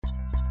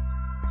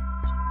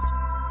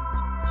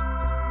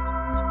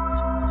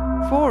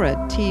Forward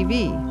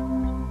TV.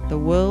 The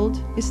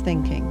world is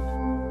thinking.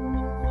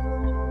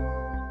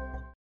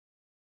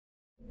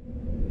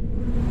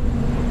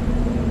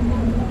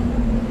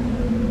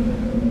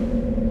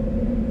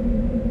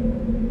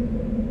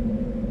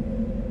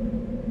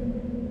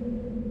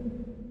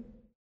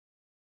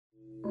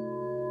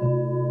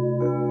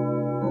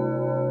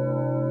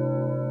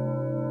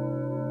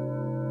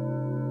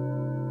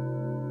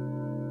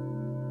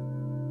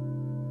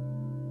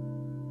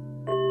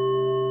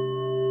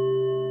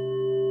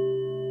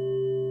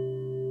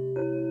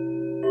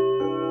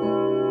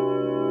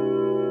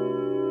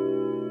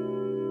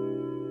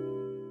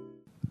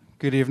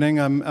 Good evening.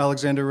 I'm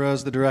Alexander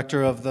Rose, the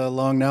director of the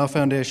Long Now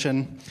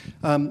Foundation.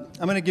 I'm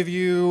going to give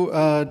you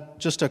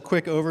just a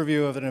quick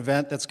overview of an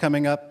event that's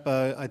coming up.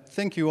 I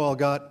think you all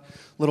got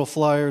little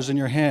flyers in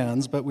your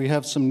hands, but we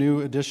have some new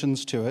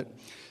additions to it.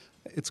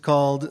 It's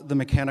called the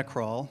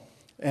Mechanicrawl.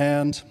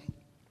 And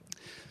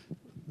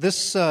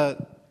this,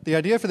 the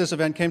idea for this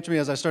event came to me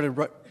as I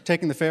started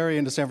taking the ferry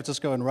into San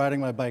Francisco and riding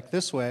my bike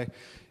this way.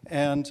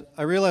 And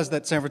I realized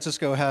that San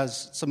Francisco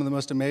has some of the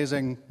most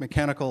amazing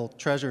mechanical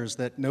treasures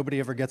that nobody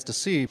ever gets to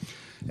see.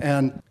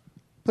 And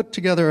put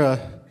together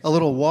a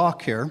little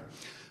walk here.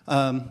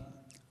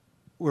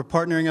 We're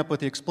partnering up with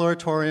the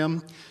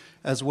Exploratorium,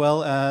 as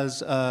well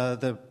as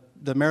the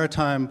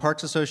Maritime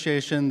Parks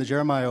Association, the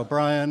Jeremiah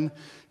O'Brien,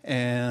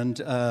 and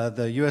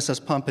the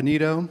USS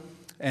Pomponido,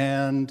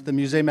 and the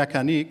Musée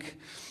Mécanique.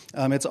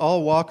 It's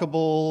all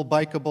walkable,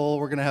 bikeable.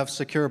 We're going to have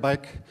secure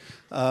bike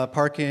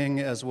parking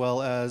as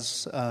well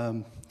as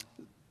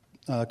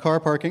car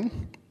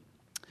parking.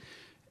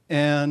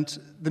 And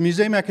the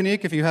Musée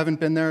Mécanique, if you haven't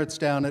been there, it's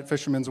down at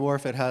Fisherman's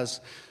Wharf. It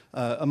has,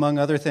 among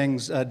other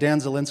things, Dan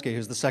Zielinski,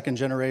 who's the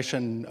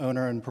second-generation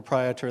owner and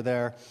proprietor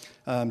there,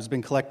 has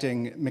been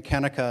collecting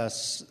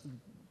Mechanica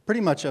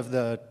pretty much of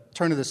the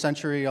turn of the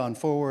century on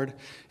forward,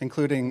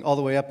 including all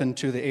the way up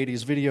into the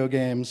 80s video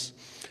games,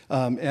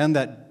 and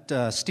that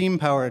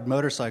steam-powered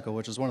motorcycle,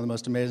 which is one of the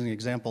most amazing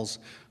examples.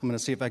 I'm going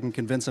to see if I can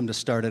convince him to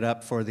start it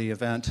up for the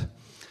event.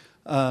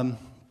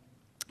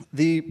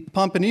 The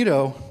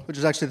Pomponido, which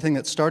is actually the thing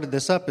that started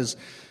this up,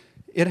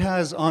 it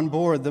has on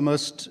board the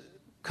most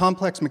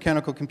complex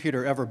mechanical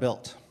computer ever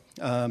built.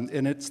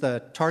 And it's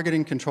the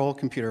targeting control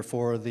computer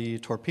for the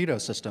torpedo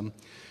system.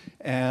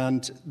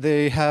 And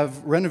they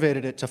have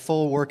renovated it to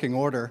full working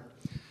order.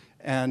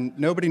 And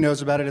nobody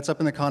knows about it. It's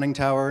up in the conning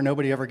tower.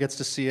 Nobody ever gets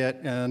to see it.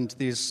 And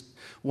these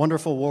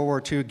wonderful World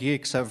War II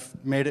geeks have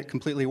made it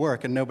completely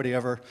work, and nobody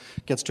ever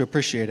gets to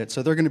appreciate it.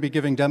 So they're going to be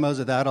giving demos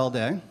of that all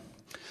day.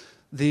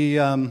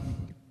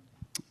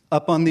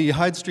 Up on the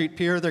Hyde Street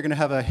Pier, they're going to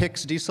have a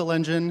Hicks diesel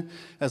engine,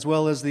 as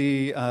well as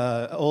the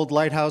old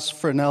lighthouse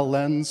Fresnel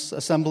lens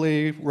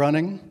assembly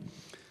running.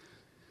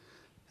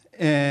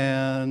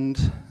 And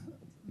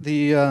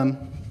the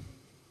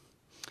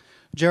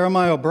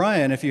Jeremiah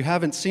O'Brien, if you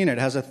haven't seen it,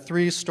 has a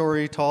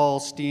 3-story tall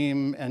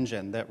steam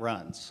engine that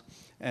runs.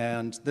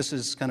 And this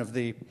is kind of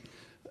the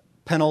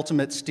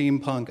penultimate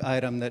steampunk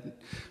item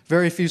that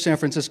very few San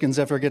Franciscans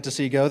ever get to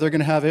see go. They're going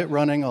to have it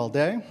running all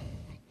day.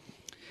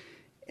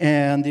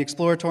 And the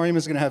Exploratorium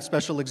is going to have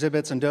special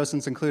exhibits and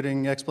docents,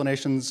 including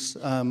explanations,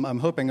 I'm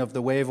hoping, of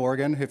the wave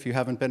organ. If you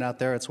haven't been out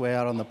there, it's way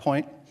out on the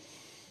point.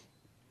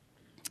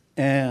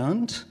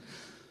 And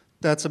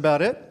that's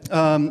about it.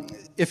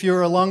 If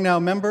you're a Long Now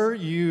member,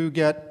 you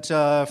get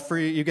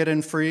free. You get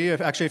in free.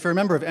 If you're a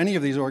member of any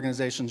of these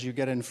organizations, you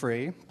get in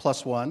free,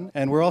 +1.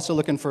 And we're also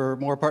looking for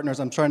more partners.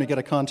 I'm trying to get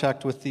a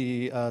contact with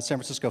the San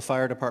Francisco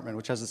Fire Department,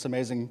 which has this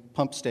amazing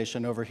pump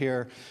station over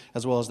here,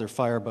 as well as their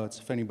fire boats.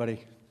 If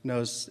anybody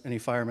knows any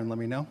firemen, let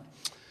me know.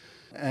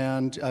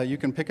 And you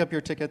can pick up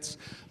your tickets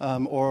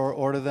or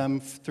order them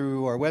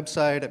through our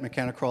website at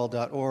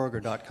mechanicrawl.org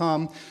or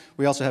 .com.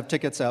 We also have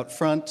tickets out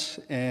front,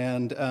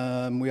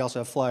 and we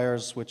also have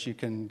flyers which you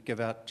can give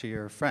out to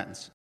your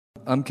friends.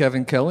 I'm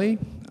Kevin Kelly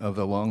of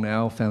the Long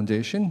Now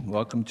Foundation.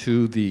 Welcome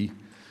to the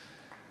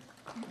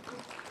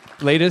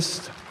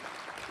latest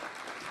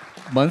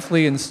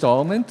monthly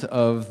installment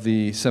of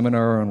the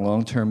Seminar on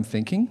Long-Term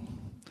Thinking.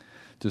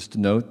 Just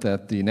to note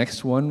that the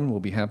next one will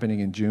be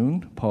happening in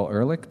June. Paul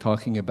Ehrlich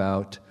talking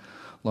about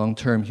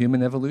long-term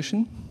human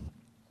evolution.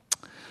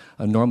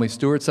 Normally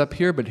Stuart's up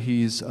here, but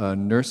he's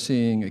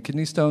nursing a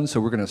kidney stone, so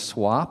we're going to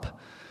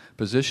swap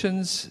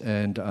positions,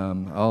 and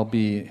I'll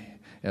be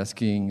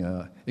asking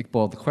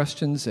Iqbal the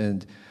questions,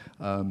 and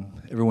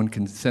everyone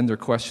can send their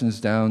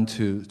questions down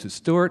to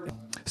Stuart.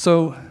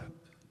 So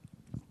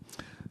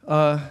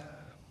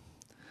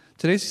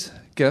today's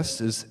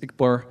guest is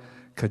Iqbal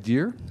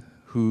Quadir,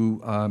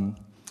 who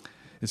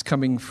is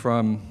coming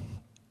from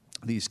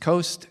the East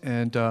Coast,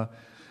 and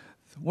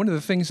one of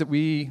the things that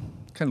we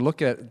kind of look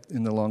at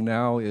in the Long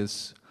Now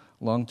is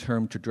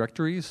long-term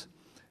trajectories,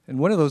 and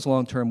one of those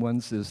long-term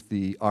ones is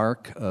the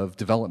arc of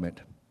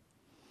development,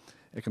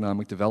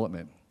 economic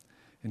development.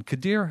 And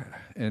Quadir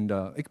and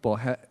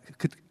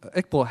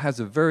Iqbal has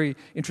a very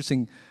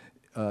interesting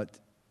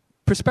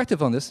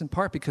perspective on this, in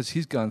part because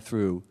he's gone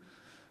through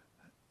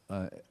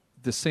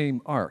the same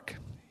arc.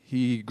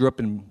 He grew up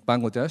in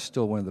Bangladesh,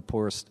 still one of the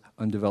poorest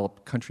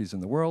undeveloped countries in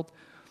the world.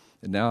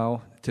 And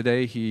now,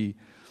 today, he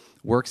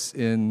works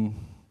in,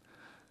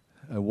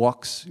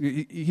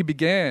 he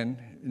began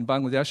in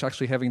Bangladesh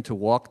actually having to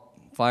walk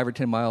 5 or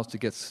 10 miles to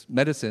get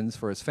medicines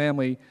for his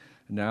family.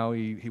 And now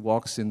he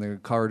walks in the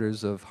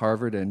corridors of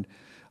Harvard, and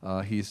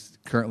he's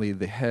currently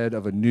the head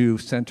of a new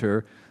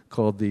center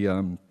called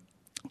the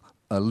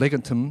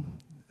Legatum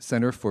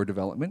Center for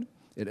Development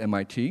at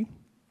MIT.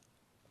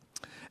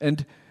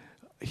 And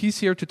he's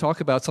here to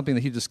talk about something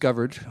that he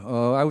discovered,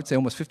 I would say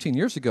almost 15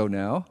 years ago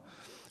now,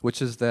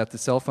 which is that the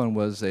cell phone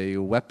was a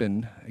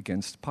weapon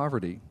against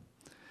poverty.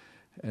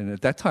 And at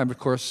that time, of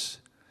course,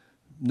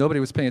 nobody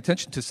was paying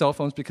attention to cell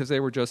phones because they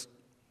were just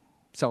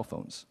cell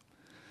phones.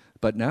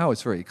 But now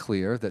it's very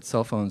clear that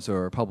cell phones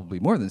are probably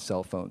more than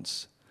cell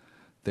phones.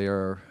 They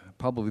are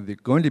probably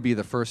going to be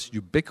the first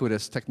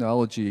ubiquitous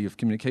technology of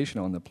communication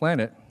on the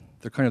planet.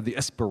 They're kind of the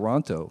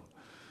Esperanto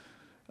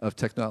of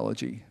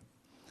technology.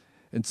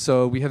 And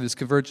so we have this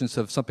convergence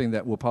of something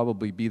that will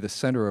probably be the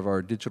center of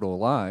our digital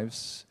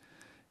lives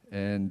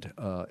and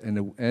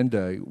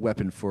a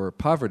weapon for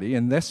poverty.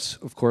 And this,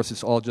 of course,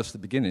 is all just the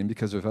beginning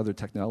because of other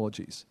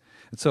technologies.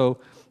 And so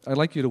I'd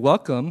like you to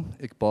welcome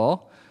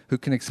Iqbal, who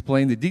can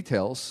explain the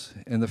details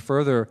and the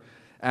further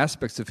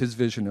aspects of his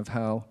vision of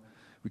how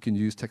we can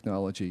use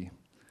technology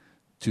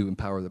to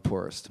empower the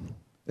poorest.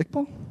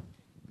 Iqbal?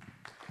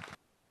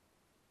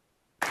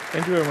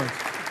 Thank you very much.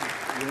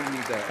 You don't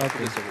need that.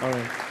 Okay, all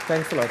right.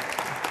 Thanks a lot.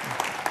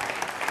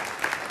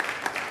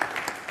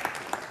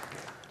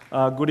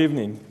 Good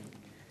evening.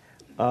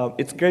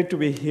 It's great to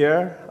be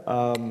here.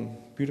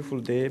 Beautiful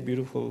day,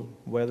 beautiful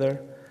weather.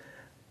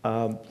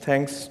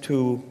 Thanks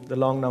to the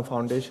Long Now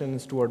Foundation,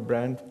 Stuart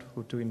Brand,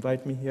 to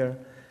invite me here,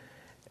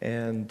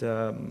 and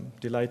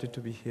delighted to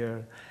be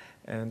here.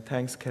 And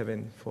thanks,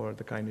 Kevin, for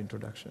the kind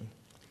introduction.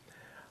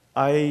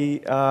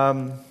 I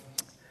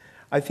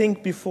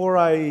think before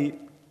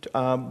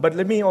but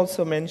let me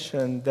also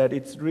mention that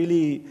it's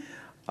really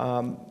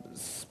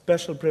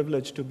special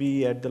privilege to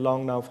be at the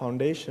Long Now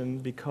Foundation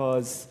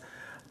because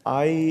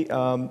I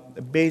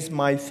base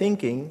my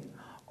thinking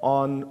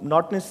on,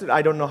 not necessarily,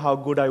 I don't know how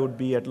good I would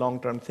be at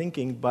long-term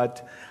thinking,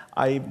 but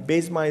I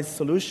base my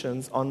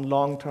solutions on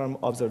long-term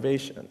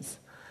observations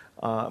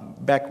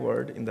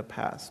backward in the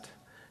past.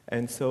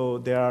 And so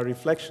there are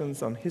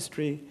reflections on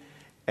history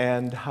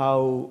and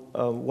how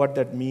what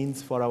that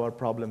means for our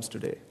problems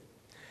today.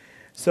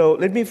 So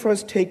let me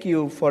first take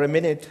you for a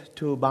minute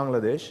to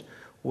Bangladesh,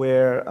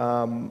 where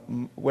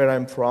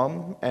I'm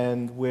from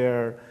and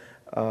where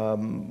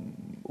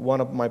one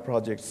of my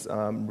projects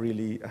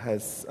really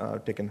has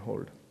taken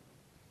hold.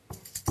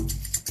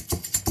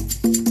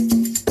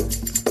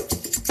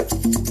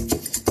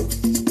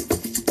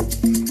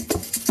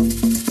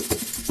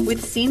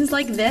 With scenes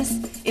like this,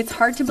 it's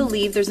hard to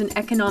believe there's an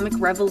economic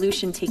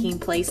revolution taking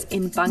place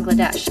in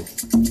Bangladesh.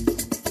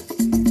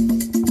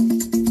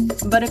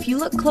 But if you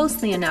look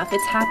closely enough,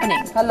 it's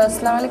happening. Hello,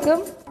 Assalamu alaikum.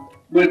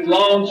 With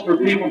loans for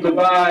people to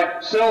buy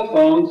cell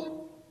phones,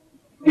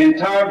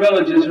 entire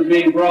villages are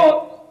being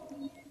brought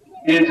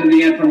into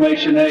the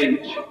information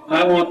age.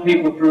 I want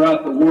people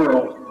throughout the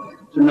world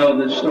to know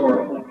this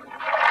story.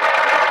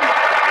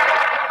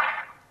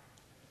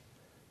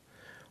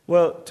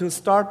 Well, to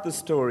start the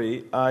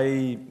story,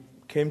 I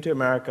came to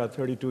America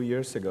 32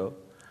 years ago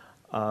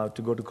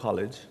to go to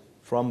college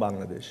from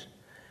Bangladesh.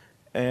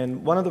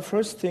 And one of the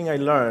first things I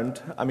learned,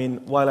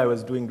 while I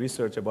was doing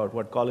research about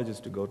what colleges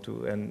to go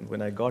to, and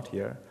when I got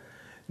here,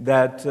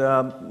 that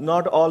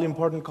not all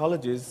important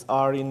colleges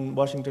are in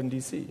Washington,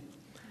 D.C.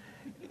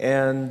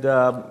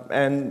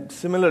 And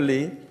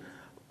similarly,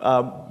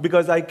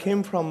 because I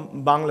came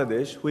from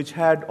Bangladesh, which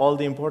had all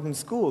the important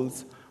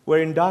schools, were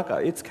in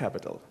Dhaka, its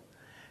capital.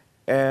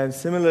 And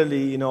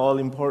similarly, all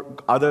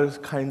other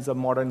kinds of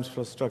modern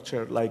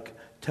infrastructure like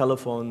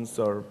telephones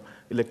or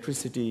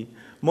electricity,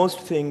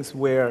 most things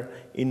were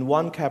in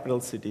one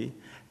capital city,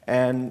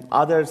 and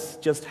others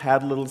just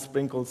had little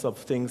sprinkles of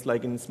things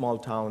like in small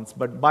towns.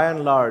 But by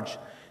and large,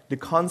 the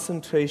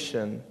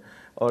concentration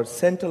or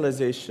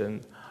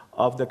centralization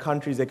of the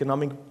country's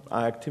economic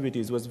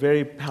activities was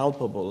very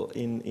palpable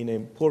in a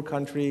poor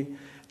country,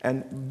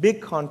 and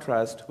big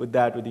contrast with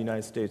that with the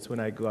United States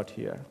when I got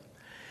here.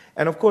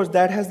 And of course,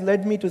 that has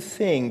led me to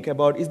think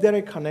about, is there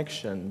a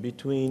connection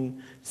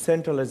between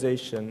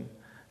centralization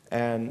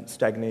and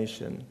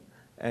stagnation,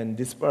 and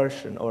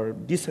dispersion or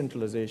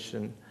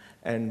decentralization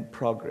and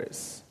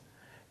progress?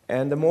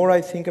 And the more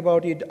I think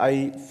about it,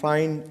 I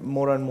find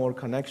more and more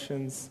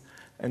connections,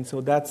 and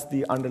so that's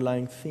the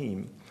underlying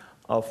theme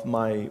of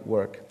my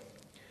work.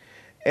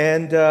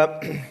 And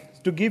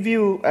to give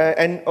you,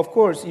 and of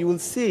course, you will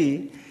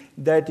see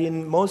that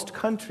in most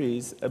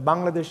countries,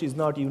 Bangladesh is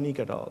not unique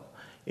at all.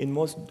 In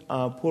most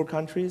poor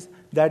countries,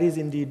 that is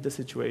indeed the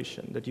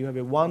situation, that you have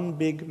one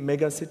big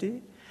mega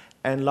city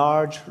and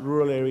large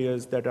rural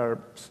areas that are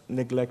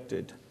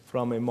neglected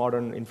from a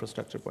modern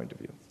infrastructure point of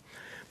view.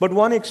 But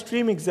one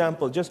extreme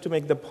example, just to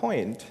make the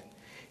point,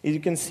 is you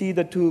can see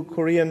the two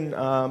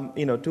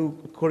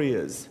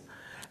Koreas.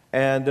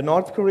 And the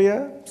North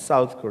Korea,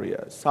 South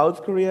Korea.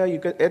 South Korea, you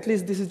can, at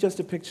least this is just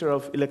a picture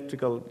of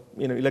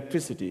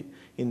electricity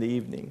in the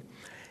evening.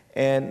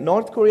 And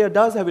North Korea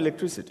does have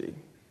electricity.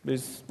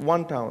 There's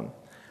one town.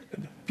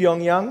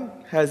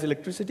 Pyongyang has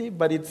electricity,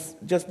 but it's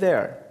just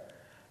there.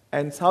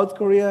 And South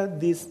Korea,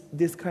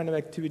 these kind of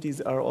activities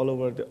are all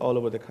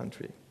over the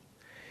country.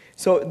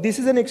 So this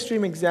is an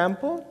extreme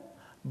example,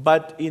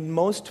 but in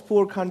most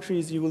poor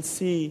countries, you will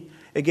see,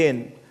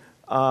 again,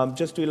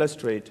 just to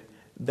illustrate,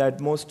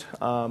 that most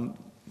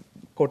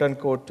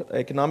quote-unquote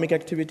economic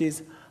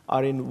activities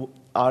are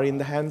in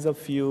the hands of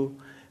few,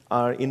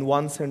 are in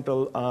one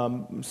central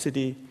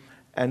city,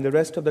 and the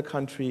rest of the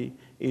country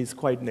is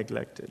quite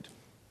neglected.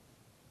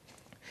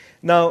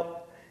 Now,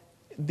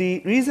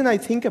 the reason I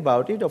think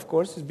about it, of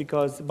course, is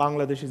because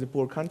Bangladesh is a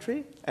poor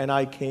country, and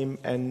I came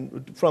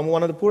from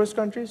one of the poorest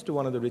countries to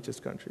one of the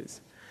richest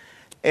countries.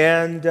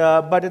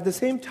 But at the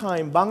same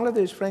time,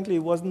 Bangladesh, frankly,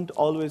 wasn't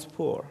always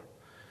poor.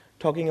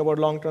 Talking about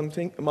long-term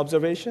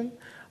observation,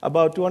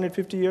 about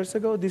 250 years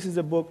ago, this is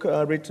a book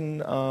written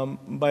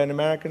by an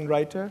American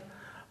writer,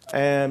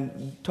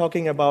 and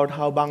talking about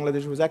how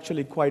Bangladesh was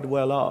actually quite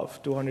well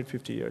off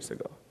 250 years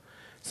ago.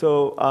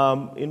 So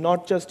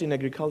not just in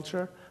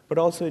agriculture, but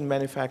also in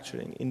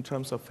manufacturing in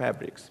terms of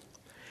fabrics.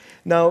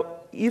 Now,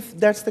 if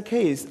that's the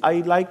case,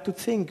 I like to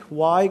think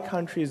why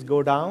countries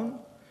go down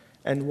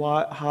and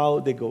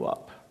how they go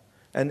up.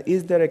 And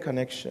is there a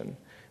connection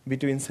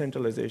between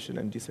centralization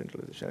and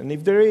decentralization? And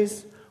if there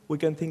is, we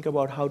can think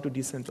about how to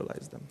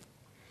decentralize them.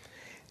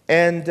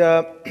 And,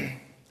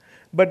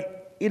 but,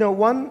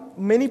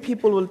 many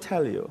people will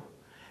tell you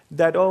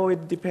that,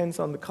 it depends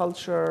on the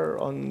culture,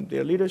 on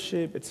their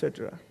leadership,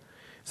 etc.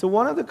 So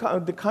one of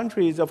the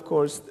countries, of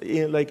course,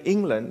 like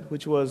England,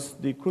 which was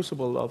the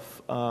crucible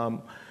of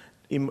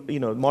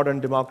modern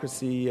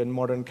democracy and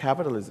modern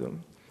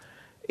capitalism,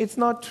 it's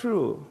not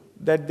true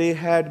that they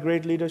had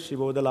great leadership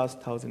over the last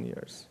 1,000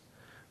 years.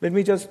 Let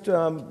me just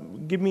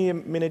give me a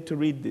minute to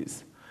read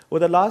this. Over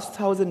the last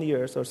 1,000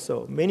 years or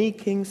so, many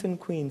kings and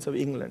queens of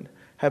England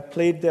have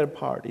played their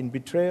part in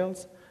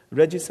betrayals,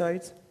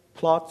 regicides,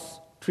 plots,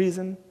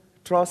 treason,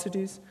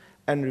 atrocities,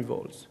 and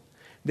revolts.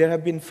 There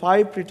have been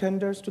 5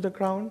 pretenders to the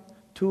crown,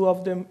 2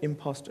 of them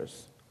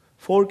impostors.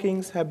 4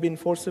 kings have been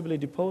forcibly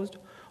deposed.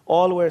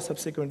 All were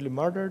subsequently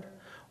murdered.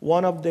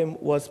 1 of them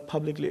was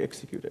publicly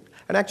executed.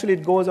 And actually,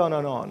 it goes on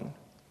and on.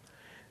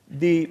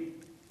 The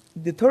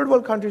third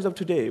world countries of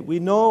today, we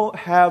know,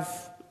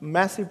 have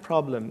massive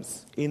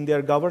problems in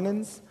their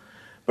governance.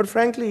 But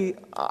frankly,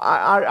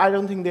 I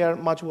don't think they are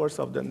much worse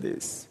off than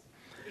this.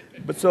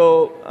 But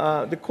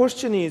so the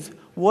question is,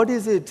 what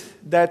is it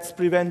that's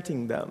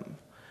preventing them?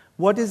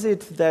 What is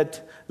it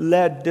that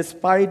led,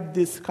 despite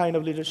this kind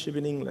of leadership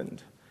in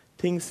England,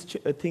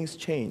 things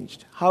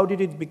changed? How did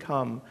it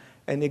become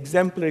an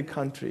exemplary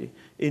country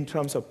in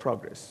terms of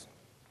progress?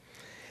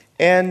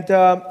 And,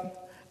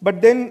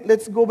 but then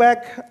let's go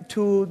back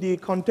to the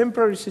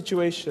contemporary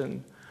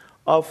situation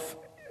of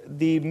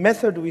the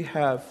method we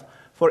have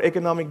for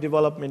economic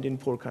development in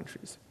poor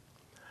countries.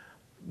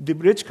 The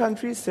rich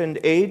countries send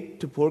aid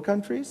to poor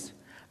countries,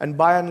 and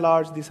by and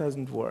large, this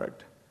hasn't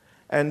worked.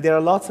 And there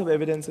are lots of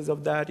evidences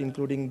of that,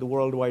 including the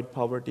worldwide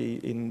poverty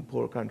in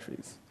poor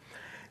countries.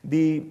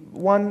 The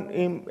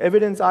one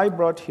evidence I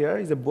brought here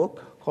is a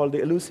book called The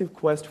Elusive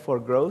Quest for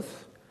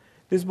Growth.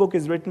 This book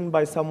is written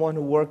by someone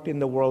who worked in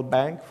the World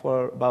Bank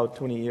for about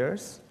 20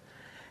 years.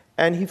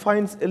 And he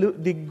finds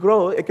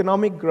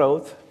economic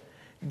growth,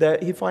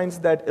 that he finds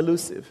that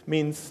elusive,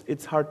 means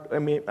it's hard,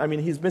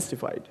 he's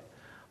mystified.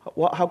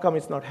 How come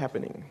it's not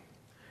happening?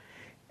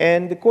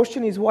 And the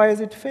question is, why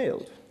has it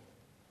failed?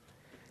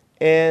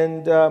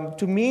 And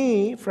to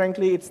me,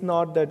 frankly, it's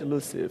not that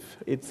elusive.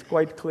 It's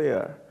quite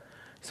clear.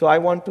 So I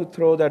want to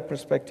throw that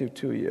perspective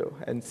to you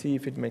and see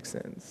if it makes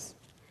sense.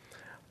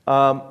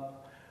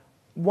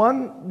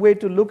 One way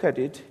to look at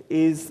it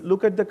is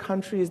look at the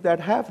countries that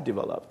have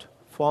developed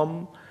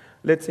from,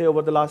 let's say,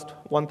 over the last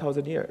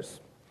 1,000 years.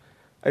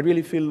 I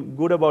really feel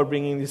good about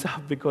bringing this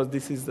up because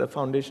this is the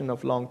foundation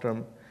of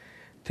long-term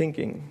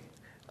thinking.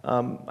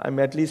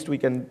 At least we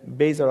can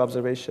base our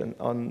observation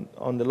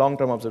on the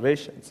long-term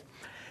observations.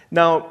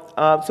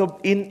 Now, so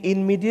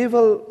in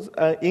medieval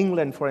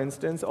England, for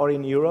instance, or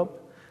in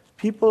Europe,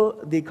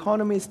 the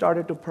economy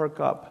started to perk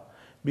up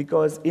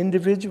because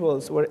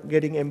individuals were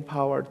getting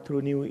empowered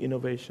through new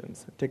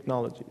innovations,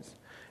 technologies.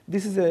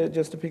 This is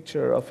just a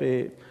picture of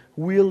a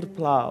wheeled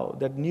plow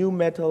that new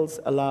metals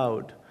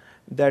allowed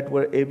that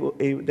were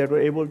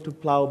able to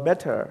plow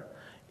better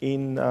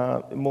in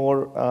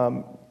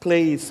more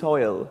clay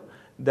soil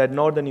that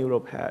Northern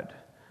Europe had.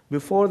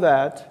 Before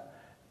that,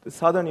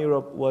 Southern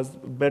Europe was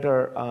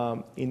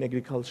better in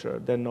agriculture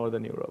than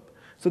Northern Europe.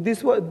 So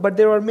but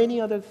there are many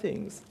other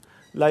things,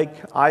 like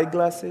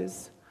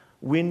eyeglasses,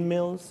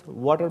 windmills,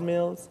 water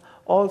mills,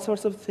 all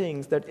sorts of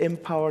things that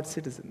empowered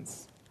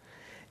citizens.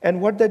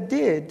 And what that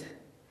did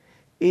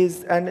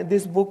is, and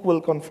this book will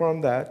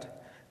confirm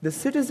that, the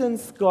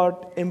citizens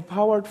got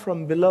empowered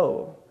from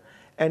below,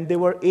 and they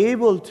were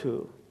able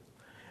to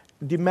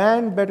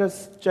demand better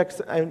checks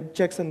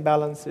and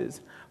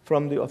balances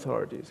from the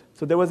authorities.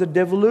 So there was a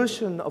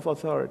devolution of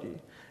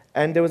authority,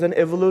 and there was an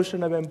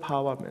evolution of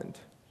empowerment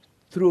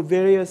through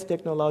various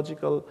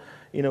technological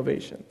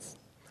innovations.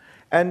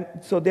 And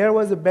so there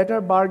was a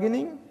better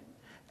bargaining,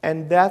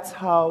 and that's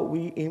how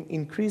we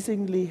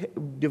increasingly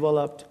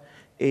developed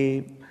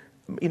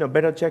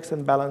better checks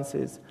and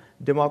balances,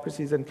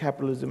 democracies and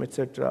capitalism,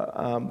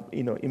 etc.,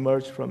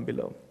 emerged from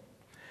below.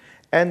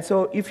 And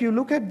so if you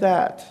look at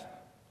that,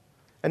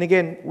 and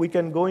again, we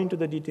can go into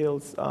the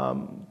details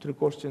through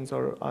questions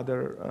or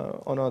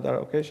on other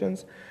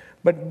occasions,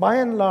 but by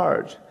and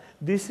large,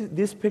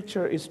 this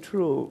picture is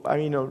true,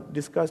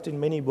 discussed in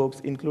many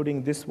books,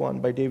 including this one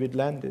by David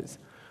Landis,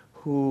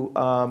 who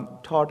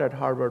taught at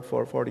Harvard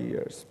for 40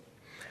 years.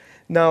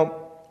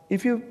 Now,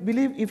 if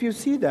you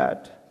see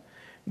that,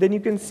 then you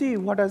can see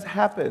what has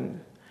happened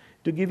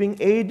to giving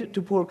aid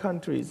to poor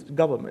countries,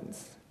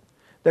 governments,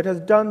 that has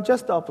done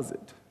just the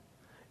opposite.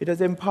 It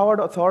has empowered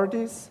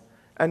authorities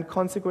and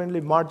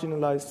consequently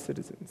marginalized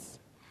citizens.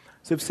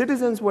 So if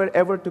citizens were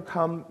ever to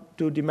come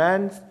to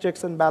demand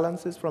checks and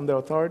balances from their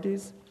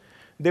authorities,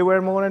 they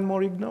were more and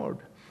more ignored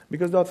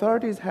because the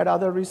authorities had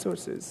other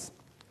resources.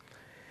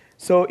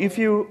 So if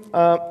you,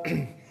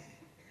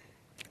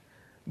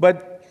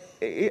 but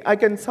I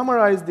can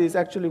summarize this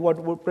actually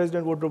what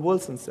President Woodrow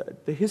Wilson said.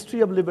 The history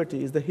of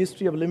liberty is the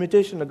history of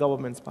limitation of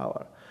government's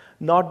power,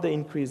 not the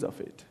increase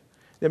of it.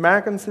 The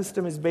American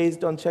system is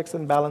based on checks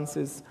and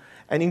balances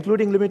and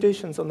including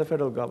limitations on the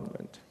federal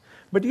government.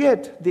 But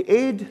yet, the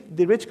aid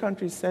the rich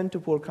countries send to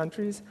poor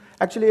countries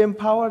actually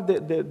empower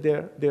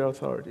their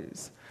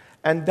authorities.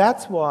 And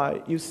that's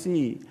why you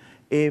see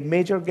a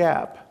major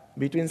gap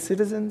between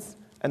citizens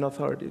and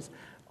authorities.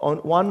 On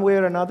one way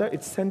or another,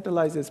 it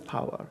centralizes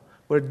power,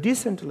 where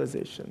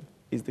decentralization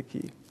is the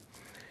key.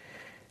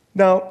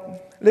 Now,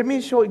 let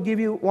me give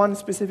you one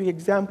specific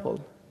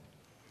example.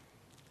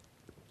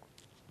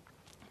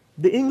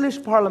 The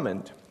English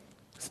Parliament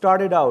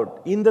started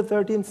out in the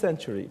 13th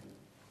century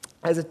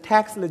as a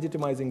tax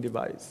legitimizing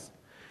device.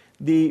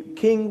 The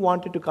king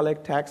wanted to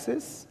collect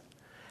taxes,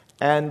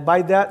 and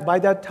by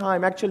that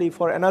time, actually,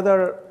 for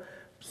another,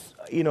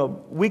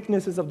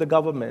 weaknesses of the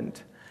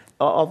government,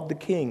 of the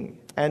king,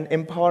 and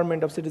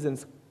empowerment of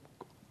citizens,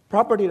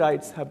 property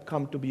rights have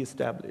come to be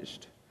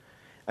established.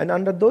 And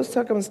under those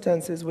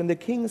circumstances, when the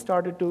king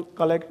started to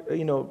collect,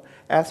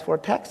 ask for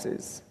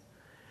taxes,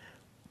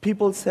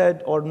 people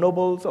said, or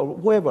nobles, or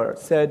whoever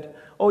said,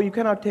 oh, you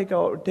cannot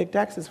take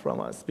taxes from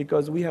us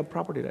because we have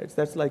property rights.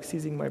 That's like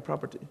seizing my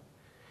property.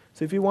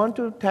 So if you want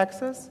to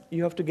tax us,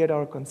 you have to get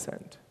our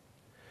consent.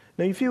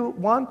 Now, if you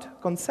want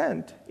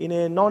consent in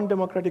a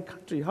non-democratic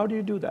country, how do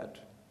you do that?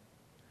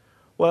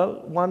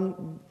 Well,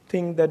 one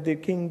thing that the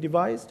king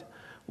devised,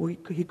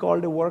 he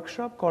called a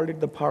workshop, called it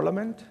the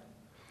Parliament,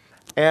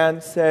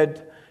 and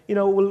said,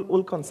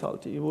 we'll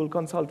consult you, we'll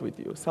consult with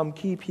you. Some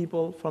key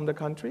people from the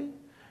country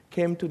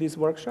came to this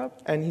workshop,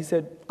 and he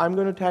said, I'm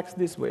going to tax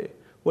this way.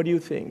 What do you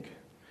think?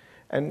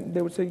 And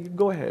they would say,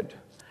 go ahead.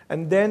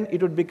 And then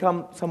it would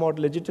become somewhat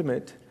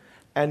legitimate,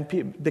 and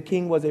the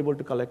king was able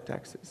to collect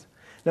taxes.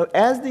 Now,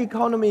 as the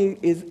economy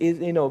is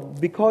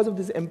because of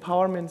these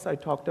empowerments I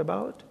talked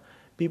about,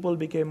 people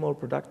became more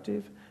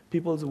productive,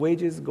 people's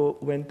wages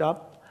went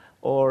up,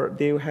 or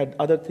they had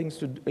other things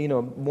to,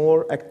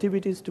 more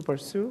activities to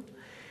pursue.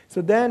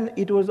 So then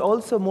it was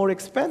also more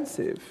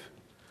expensive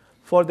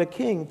for the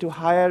king to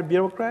hire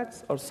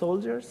bureaucrats or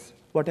soldiers,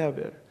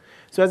 whatever.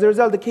 So as a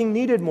result, the king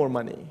needed more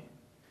money.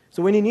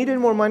 So when he needed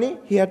more money,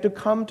 he had to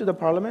come to the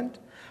parliament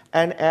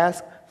and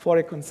ask for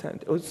a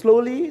consent.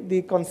 Slowly,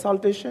 the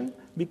consultation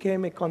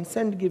became a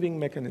consent-giving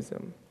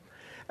mechanism.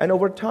 And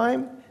over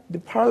time, the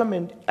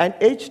parliament, and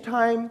each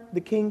time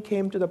the king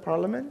came to the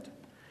parliament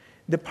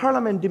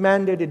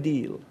demanded a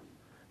deal.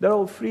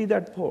 They'll free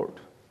that port,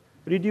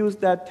 reduce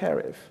that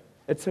tariff,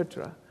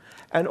 etc.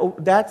 And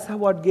that's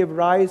what gave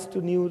rise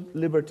to new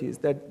liberties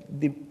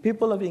that the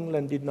people of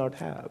England did not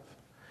have.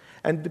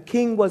 And the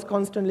king was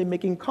constantly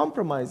making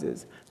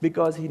compromises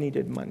because he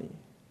needed money.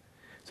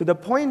 So the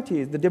point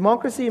is, the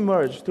democracy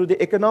emerged through the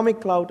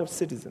economic clout of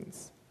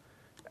citizens.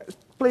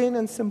 Plain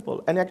and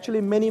simple. And actually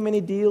many,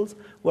 many deals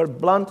were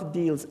blunt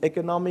deals,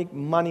 economic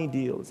money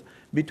deals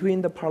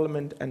between the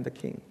parliament and the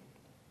king.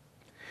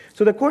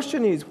 So the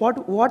question is,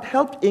 what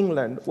helped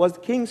England was the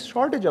king's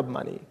shortage of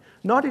money,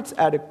 not its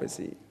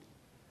adequacy.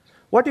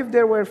 What if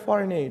there were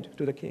foreign aid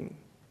to the king?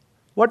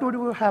 What would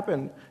have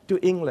happened to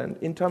England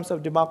in terms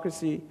of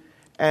democracy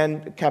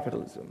and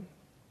capitalism?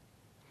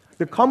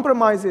 The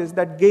compromises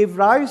that gave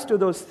rise to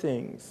those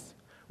things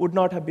would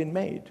not have been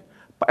made,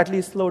 but at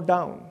least slowed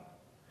down.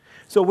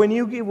 So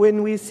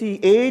when we see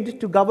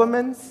aid to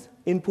governments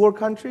in poor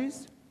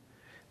countries,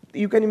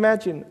 you can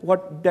imagine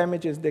what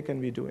damages they can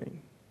be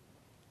doing.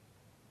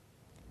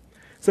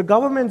 So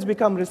governments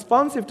become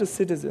responsive to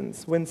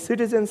citizens when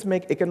citizens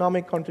make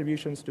economic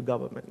contributions to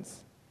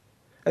governments.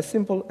 As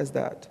simple as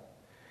that.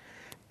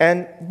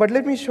 But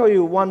let me show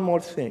you one more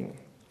thing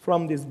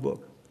from this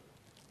book.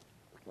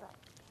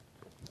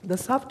 The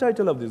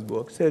subtitle of this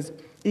book says,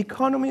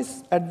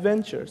 Economists'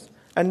 Adventures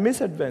and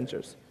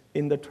Misadventures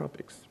in the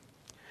Tropics.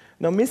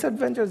 Now,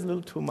 misadventure is a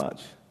little too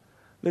much.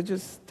 Let's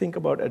just think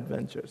about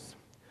adventures.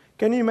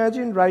 Can you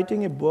imagine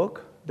writing a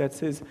book that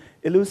says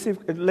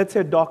elusive, let's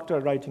say a doctor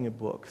writing a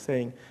book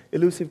saying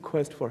elusive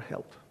quest for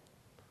health.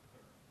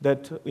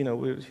 That,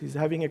 he's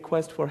having a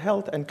quest for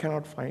health and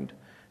cannot find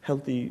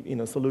healthy,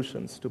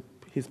 solutions to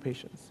his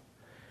patients.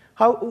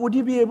 How would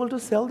you be able to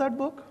sell that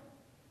book?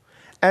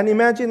 And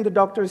imagine the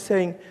doctor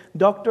saying,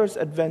 doctor's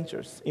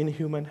adventures in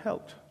human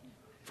health.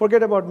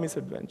 Forget about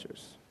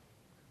misadventures.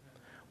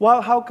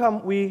 Well, how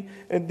come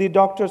the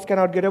doctors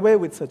cannot get away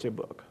with such a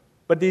book?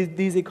 But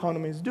these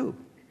economies do.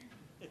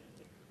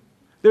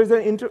 There's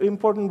an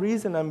important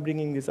reason I'm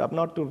bringing this up,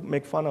 not to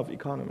make fun of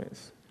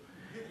economists.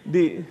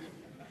 The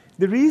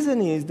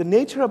reason is the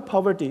nature of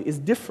poverty is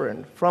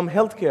different from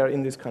healthcare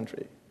in this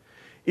country.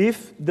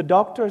 If the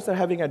doctors are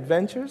having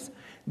adventures,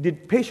 the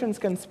patients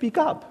can speak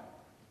up.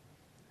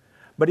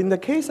 But in the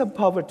case of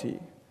poverty,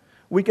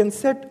 we can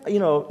set,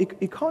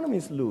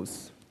 economies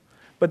loose,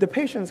 but the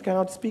patients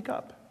cannot speak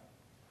up.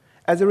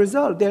 As a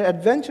result, their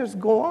adventures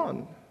go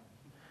on,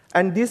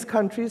 and these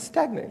countries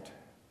stagnate.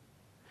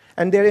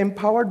 And they're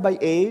empowered by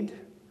aid,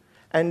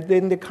 and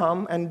then they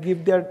come and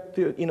give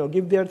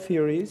their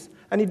theories,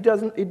 and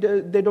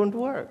they don't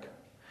work.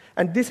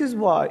 And this is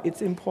why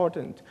it's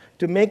important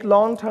to make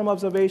long-term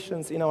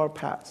observations in our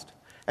past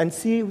and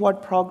see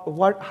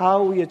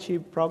how we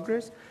achieved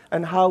progress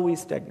and how we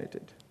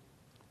stagnated.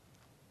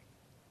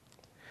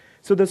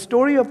 So the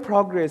story of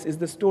progress is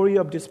the story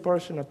of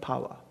dispersion of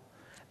power.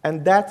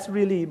 And that's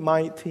really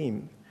my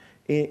theme,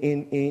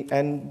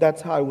 and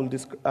that's how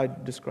I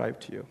describe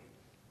to you.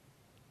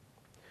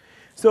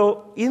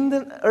 So in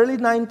the early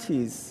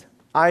 90s,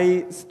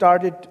 I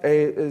started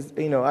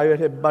I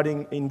had a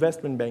budding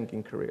investment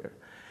banking career.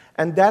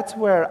 And that's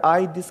where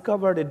I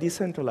discovered a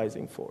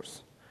decentralizing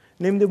force,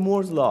 named the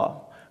Moore's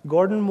Law.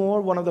 Gordon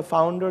Moore, one of the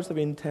founders of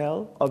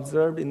Intel,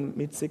 observed in the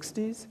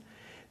mid-60s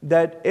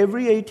that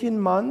every 18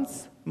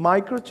 months,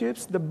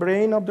 microchips, the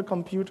brain of the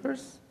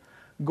computers,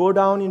 go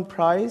down in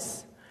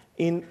price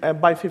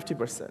by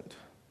 50%,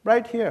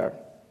 right here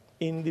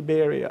in the Bay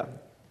Area.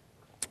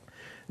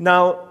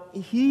 Now,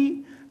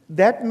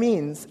 that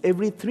means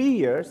every 3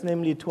 years,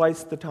 namely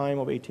twice the time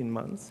of 18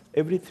 months,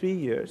 every 3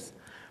 years,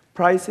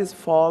 prices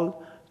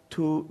fall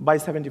by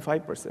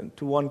 75%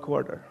 to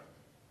 1/4,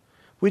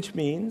 which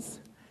means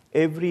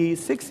every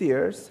 6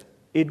 years,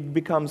 it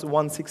becomes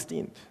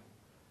 1/16.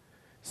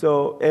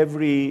 So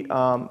every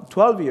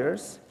 12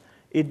 years,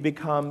 it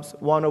becomes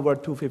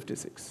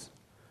 1/256.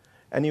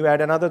 And you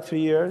add another 3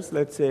 years,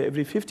 let's say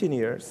every 15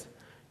 years,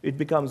 it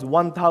becomes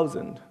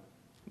 1,000,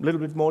 a little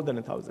bit more than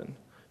 1,000,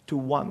 to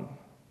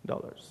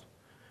 $1.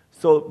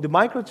 So the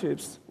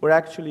microchips were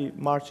actually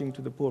marching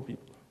to the poor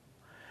people.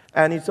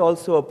 And it's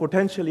also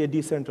potentially a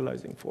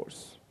decentralizing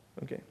force.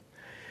 Okay.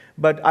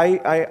 But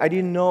I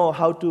didn't know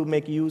how to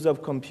make use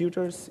of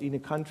computers in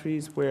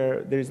countries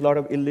where there is a lot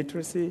of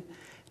illiteracy,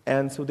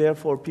 and so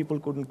therefore people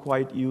couldn't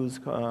quite use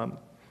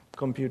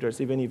computers,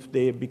 even if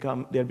they're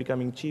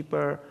becoming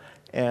cheaper,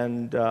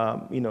 and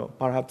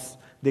perhaps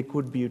they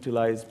could be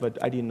utilized, but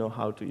I didn't know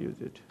how to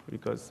use it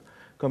because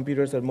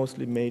computers are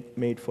mostly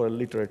made for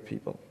literate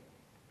people.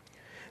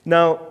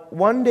 Now,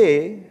 one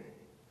day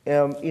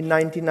in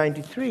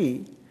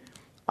 1993,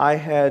 I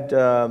had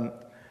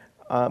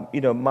I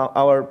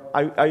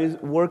was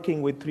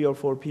working with 3 or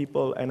 4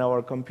 people, and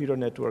our computer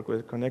network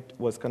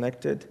was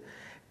connected,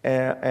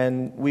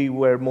 and we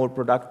were more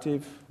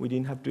productive. We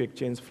didn't have to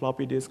exchange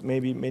floppy disks.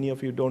 Maybe many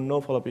of you don't know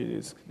floppy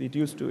disks. It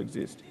used to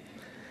exist.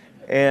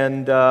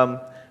 And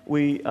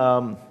we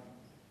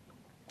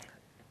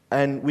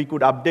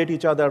could update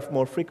each other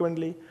more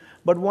frequently.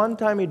 But one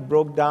time it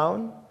broke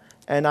down,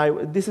 and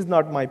this is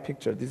not my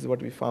picture. This is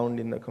what we found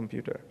in the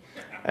computer.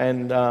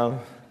 And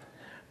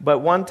but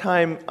one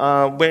time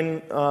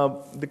when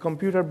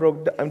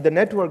the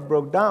network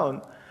broke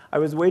down, I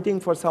was waiting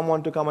for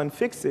someone to come and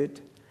fix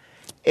it.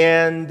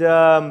 And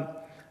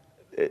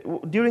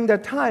during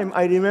that time,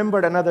 I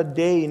remembered another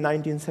day in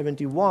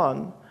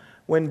 1971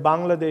 when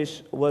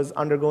Bangladesh was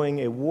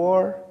undergoing a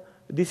war.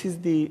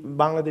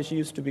 Bangladesh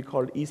used to be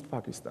called East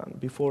Pakistan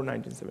before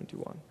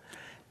 1971.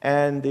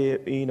 And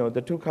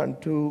the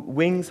two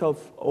wings of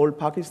old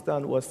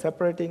Pakistan was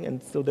separating,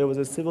 and so there was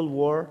a civil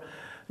war.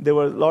 There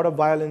was a lot of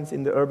violence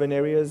in the urban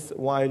areas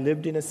while I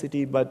lived in a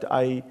city, but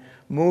I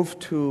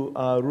moved to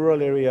a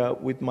rural area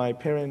with my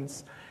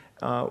parents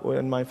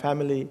and my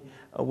family,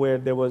 where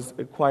there was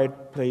a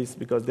quiet place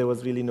because there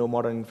was really no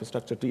modern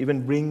infrastructure to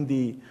even bring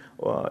the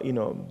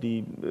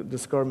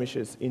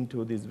skirmishes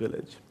into this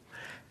village.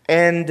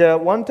 And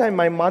one time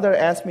my mother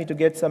asked me to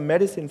get some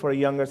medicine for a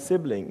younger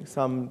sibling,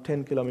 some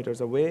 10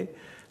 kilometers away.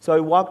 So I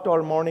walked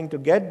all morning to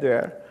get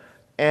there.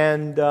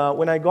 And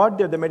when I got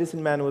there, the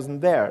medicine man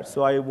wasn't there.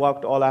 So I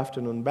walked all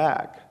afternoon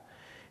back.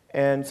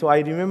 And so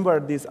I remember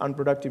this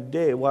unproductive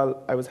day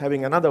while I was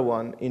having another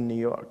one in New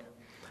York.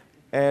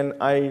 And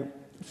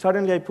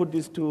suddenly I put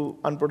these 2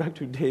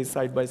 unproductive days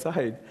side by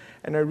side.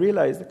 And I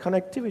realized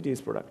connectivity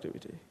is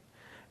productivity.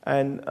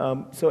 And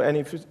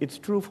it's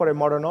true for a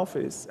modern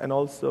office and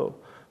also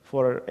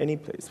for any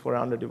place, for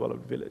an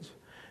underdeveloped village.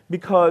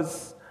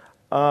 because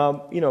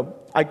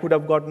I could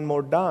have gotten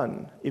more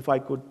done if I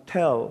could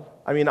tell.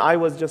 I mean, I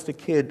was just a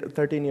kid,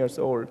 13 years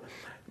old,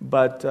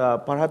 but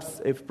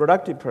perhaps a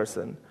productive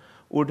person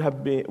would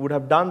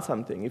have done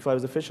something. If I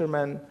was a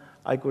fisherman,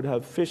 I could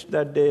have fished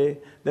that day,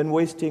 then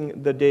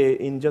wasting the day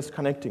in just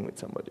connecting with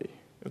somebody.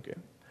 Okay,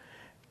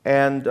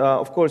 and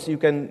of course, you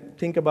can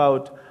think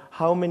about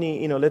how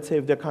many. Let's say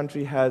if the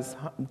country has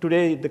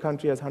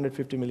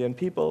 150 million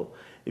people.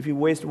 If you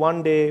waste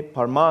one day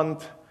per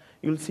month,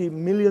 you'll see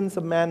millions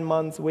of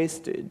man-months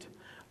wasted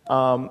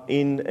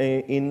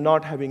in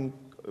not having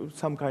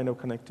some kind of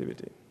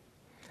connectivity.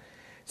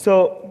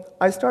 So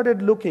I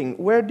started looking,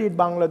 where did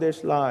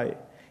Bangladesh lie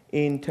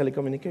in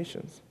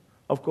telecommunications?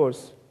 Of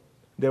course,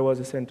 there was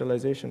a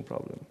centralization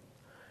problem.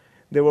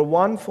 There were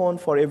one phone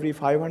for every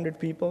 500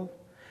 people,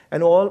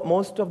 and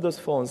most of those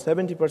phones,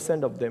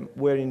 70% of them,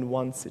 were in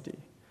one city.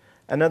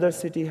 Another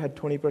city had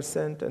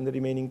 20%, and the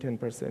remaining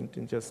 10%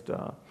 in just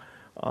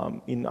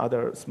in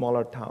other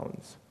smaller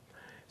towns.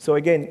 So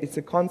again, it's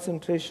a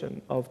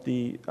concentration of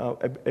the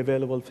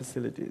available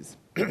facilities.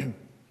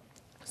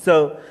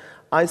 So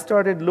I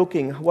started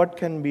looking what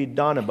can be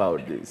done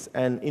about this.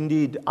 And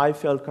indeed, I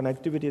felt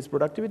connectivity is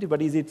productivity,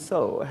 but is it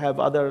so? Have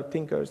other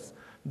thinkers,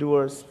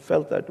 doers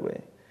felt that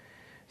way?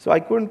 So I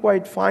couldn't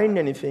quite find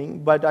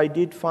anything, but I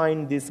did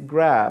find this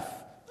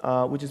graph,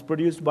 which is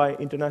produced by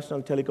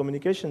International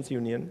Telecommunications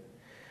Union,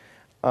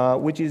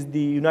 which is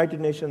the United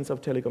Nations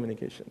of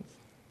Telecommunications.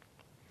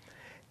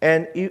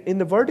 And in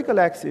the vertical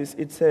axis,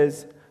 it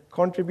says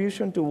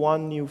contribution to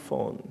one new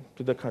phone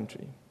to the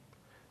country,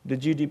 to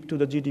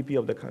the GDP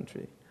of the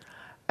country.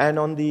 And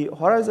on the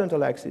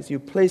horizontal axis, you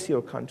place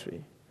your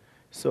country.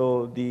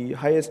 So the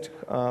highest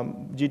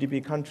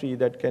GDP country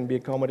that can be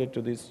accommodated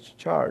to this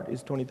chart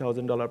is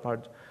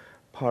 $20,000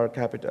 per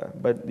capita.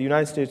 But the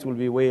United States will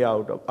be way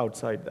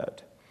outside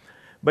that.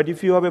 But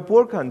if you have a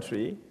poor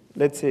country,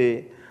 let's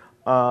say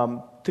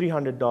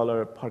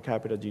 $300 per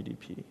capita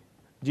GDP.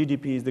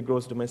 GDP is the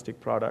gross domestic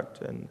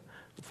product and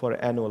for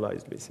an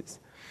annualized basis.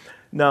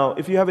 Now,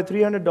 if you have a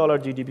 $300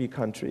 GDP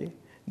country,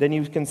 then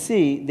you can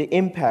see the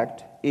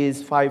impact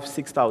is $5,000,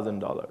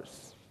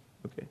 $6,000.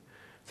 Okay,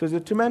 so it's a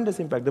tremendous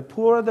impact. The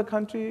poorer the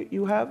country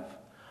you have,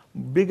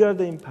 bigger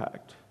the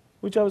impact,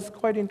 which was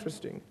quite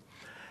interesting.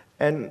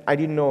 And I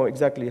didn't know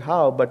exactly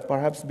how, but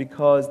perhaps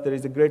because there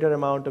is a greater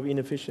amount of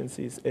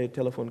inefficiencies a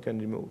telephone can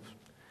remove.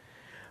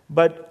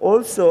 But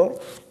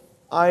also,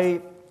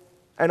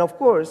 and of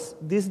course,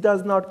 this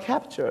does not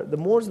capture the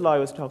Moore's law I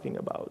was talking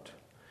about,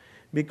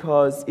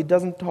 because it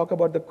doesn't talk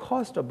about the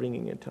cost of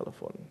bringing in a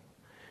telephone.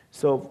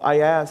 So I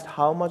asked,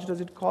 how much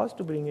does it cost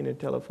to bring in a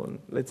telephone,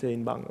 let's say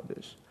in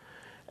Bangladesh?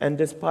 And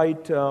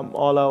despite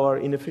all our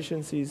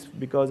inefficiencies,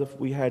 because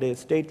we had a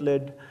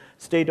state-led,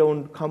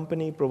 state-owned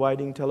company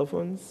providing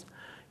telephones,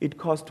 it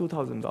cost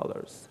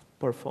 $2,000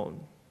 per phone.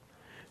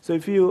 So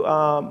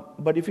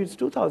but if it's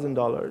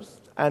 $2,000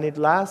 and it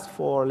lasts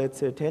for, let's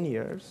say, 10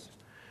 years,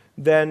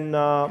 then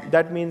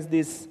that means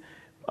this,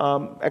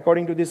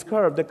 according to this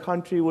curve, the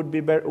country would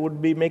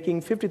be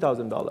making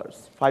 $50,000,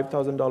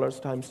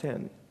 $5,000 times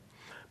 10.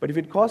 But if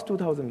it costs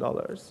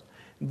 $2,000,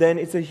 then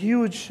it's a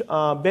huge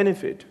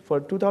benefit for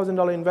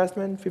 $2,000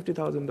 investment,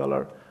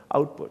 $50,000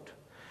 output.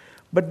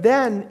 But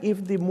then,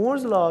 if the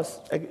Moore's law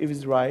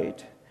is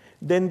right,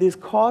 then this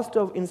cost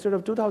of, instead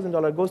of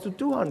 $2,000, goes to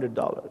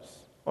 $200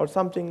 or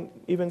something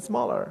even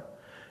smaller.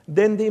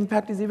 Then the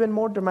impact is even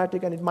more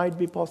dramatic, and it might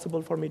be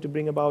possible for me to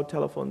bring about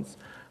telephones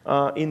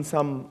in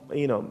some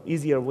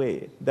easier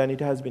way than it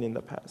has been in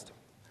the past.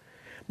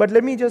 But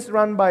let me just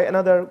run by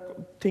another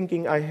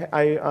thinking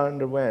I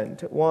underwent.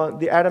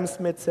 The Adam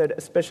Smith said,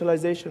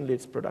 specialization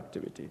leads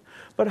productivity.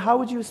 But how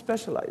would you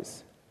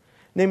specialize?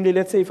 Namely,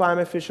 let's say if I'm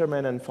a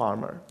fisherman and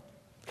farmer,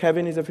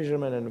 Kevin is a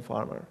fisherman and a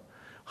farmer.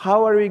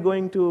 How are we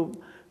going to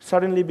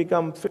suddenly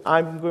becoming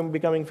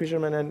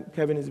fisherman and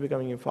Kevin is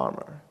becoming a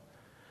farmer?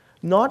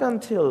 Not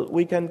until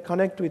we can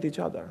connect with each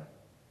other.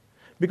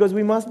 Because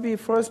we must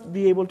first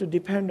be able to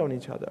depend on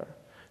each other,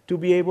 to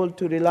be able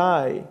to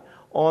rely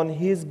on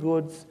his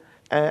goods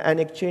and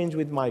exchange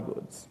with my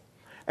goods.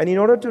 And in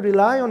order to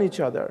rely on each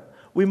other,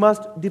 we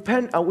must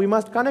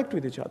connect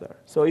with each other.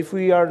 So if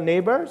we are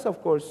neighbors,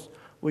 of course,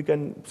 we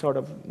can sort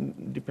of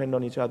depend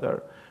on each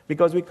other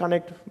because we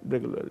connect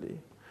regularly.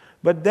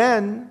 But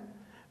then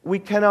we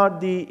cannot,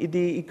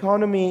 the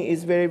economy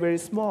is very, very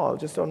small,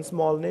 just on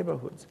small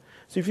neighborhoods.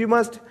 So if you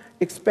must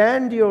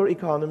expand your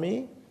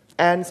economy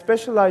and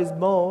specialize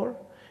more,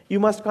 you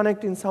must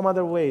connect in some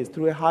other ways,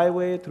 through a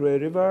highway, through a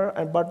river,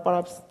 but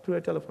perhaps through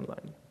a telephone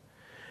line.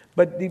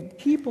 But the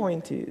key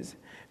point is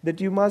that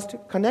you must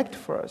connect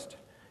first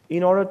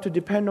in order to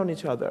depend on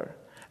each other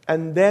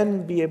and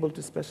then be able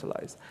to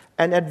specialize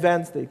and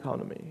advance the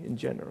economy in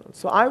general.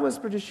 So I was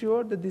pretty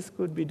sure that this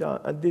could be done,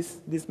 and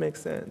this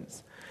makes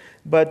sense.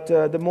 But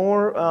the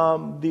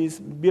more these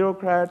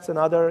bureaucrats and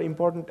other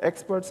important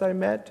experts I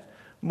met,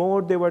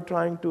 more they were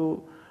trying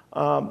to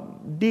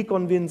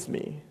deconvince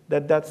me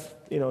that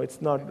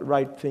it's not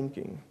right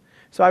thinking.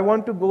 So I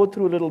want to go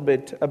through a little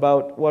bit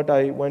about what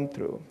I went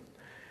through.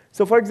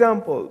 So for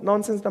example,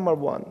 nonsense number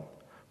one,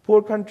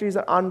 poor countries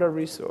are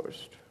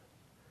under-resourced.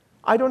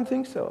 I don't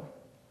think so.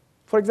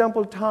 For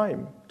example,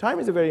 time. Time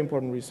is a very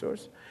important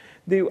resource.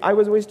 I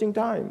was wasting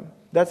time.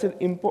 That's an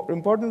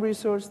important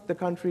resource the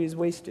country is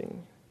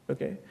wasting.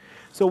 Okay?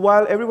 So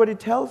while everybody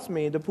tells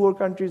me the poor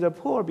countries are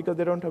poor because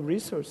they don't have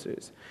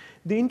resources,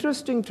 the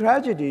interesting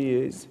tragedy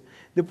is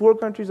the poor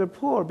countries are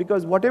poor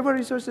because whatever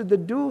resources they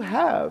do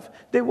have,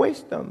 they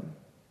waste them.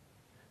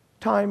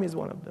 Time is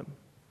one of them.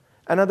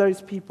 Another is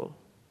people.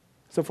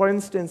 So for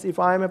instance, if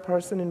I'm a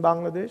person in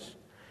Bangladesh,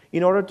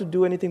 in order to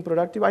do anything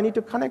productive, I need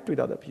to connect with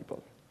other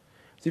people.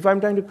 So if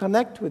I'm trying to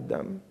connect with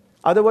them,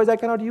 otherwise I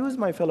cannot use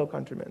my fellow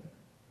countrymen.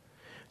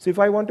 So if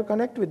I want to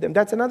connect with them,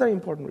 that's another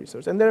important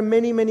resource. And there are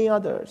many, many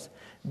others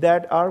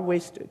that are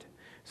wasted.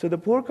 So the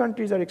poor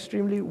countries are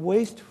extremely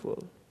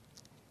wasteful.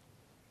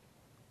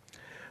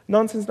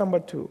 Nonsense number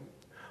 2.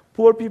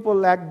 Poor people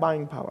lack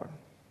buying power.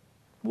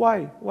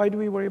 Why? Why do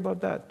we worry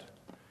about that?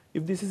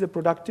 If this is a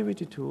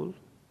productivity tool,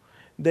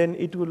 then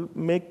it will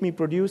make me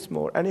produce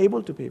more and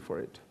able to pay for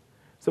it.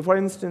 So for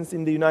instance,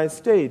 in the United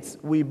States,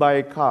 we buy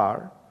a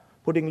car,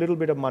 putting a little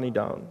bit of money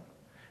down.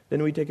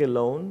 Then we take a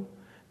loan.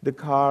 The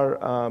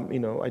car,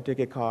 I take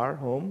a car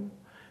home.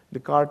 The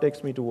car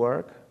takes me to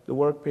work. The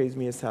work pays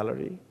me a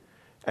salary.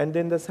 And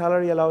then the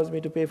salary allows me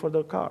to pay for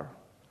the car.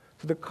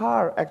 So the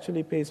car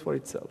actually pays for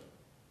itself.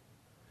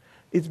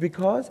 It's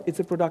because it's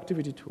a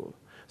productivity tool.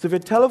 So if a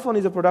telephone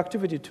is a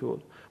productivity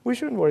tool, we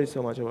shouldn't worry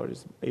so much about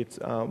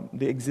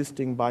the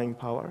existing buying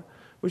power.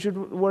 We should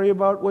worry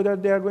about whether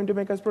they are going to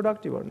make us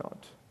productive or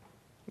not.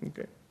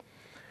 Okay.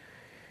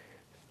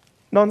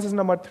 Nonsense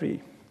number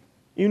 3.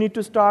 You need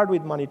to start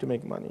with money to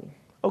make money.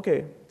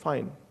 Okay,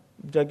 fine.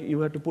 You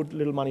have to put a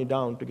little money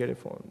down to get a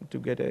phone, to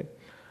get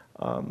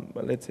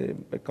let's say,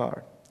 a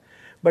car.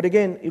 But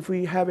again, if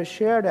we have a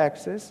shared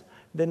access,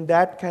 then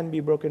that can be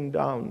broken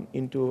down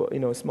into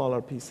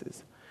smaller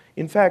pieces.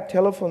 In fact,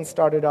 telephones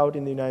started out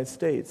in the United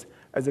States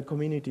as a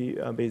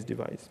community-based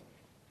device.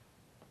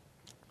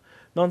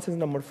 Nonsense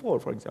number 4,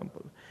 for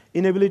example.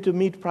 Inability to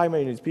meet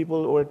primary needs.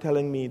 People were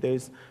telling me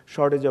there's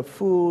shortage of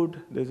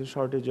food, there's a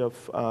shortage of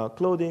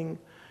clothing,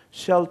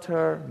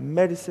 shelter,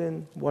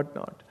 medicine,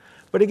 whatnot.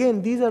 But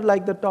again, these are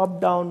like the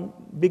top-down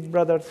big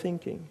brother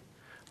thinking.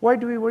 Why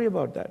do we worry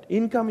about that?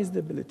 Income is the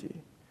ability.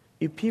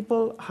 If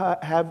people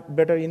have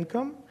better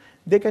income,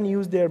 they can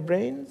use their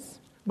brains.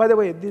 By the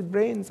way, the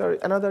brains are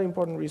another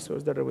important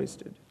resource that are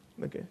wasted,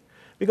 okay?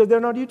 Because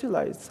they're not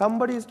utilized.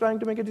 Somebody is trying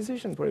to make a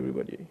decision for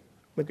everybody,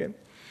 okay?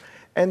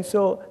 And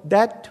so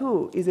that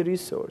too is a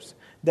resource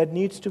that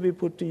needs to be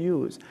put to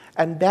use.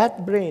 And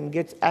that brain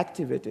gets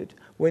activated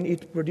when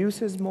it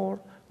produces more,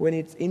 when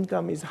its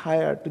income is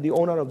higher to the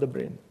owner of the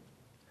brain.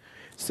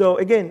 So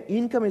again,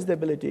 income is the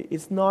ability.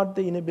 It's not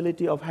the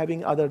inability of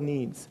having other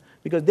needs,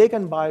 because they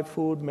can buy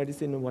food,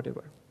 medicine, and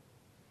whatever.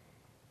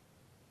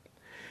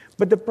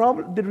 But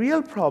the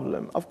real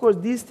problem, of course,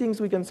 these things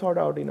we can sort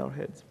out in our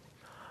heads.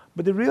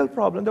 But the real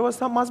problem,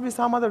 must be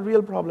some other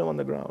real problem on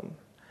the ground.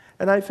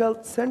 And I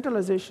felt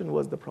centralization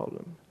was the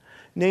problem.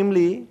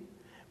 Namely,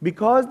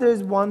 because there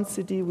is one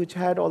city which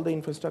had all the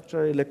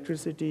infrastructure,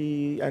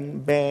 electricity,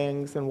 and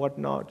banks and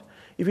whatnot,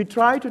 if you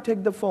try to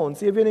take the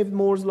phones, even if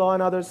Moore's law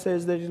and others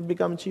says that it will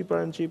become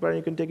cheaper and cheaper and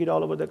you can take it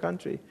all over the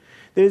country,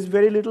 there is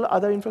very little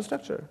other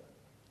infrastructure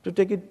to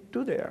take it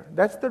to there.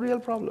 That's the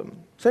real problem.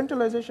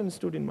 Centralization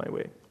stood in my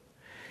way.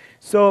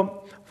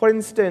 So, for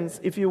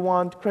instance, if you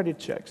want credit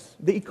checks,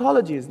 the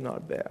ecology is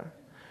not there.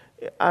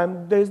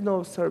 There is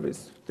no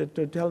service to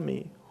tell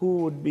me who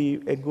would be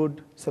a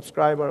good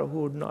subscriber or who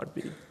would not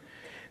be.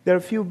 There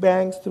are few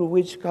banks through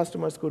which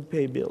customers could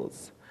pay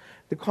bills.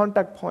 The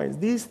contact points,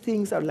 these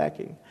things are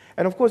lacking.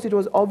 And of course, it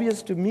was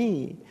obvious to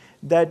me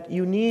that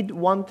you need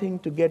one thing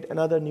to get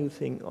another new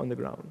thing on the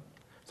ground.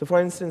 So for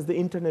instance, the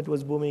internet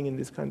was booming in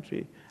this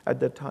country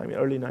at that time,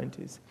 early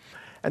 90s.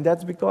 And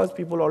that's because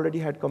people already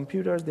had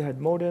computers, they had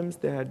modems,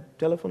 they had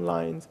telephone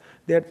lines,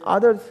 they had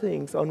other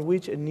things on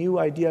which a new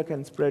idea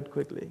can spread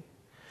quickly.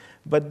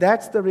 But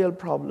that's the real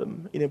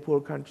problem in a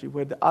poor country,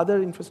 where the other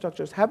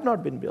infrastructures have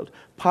not been built,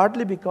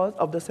 partly because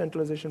of the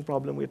centralization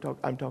problem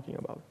I'm talking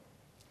about.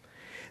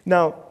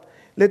 Now,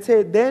 let's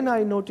say then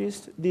I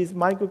noticed these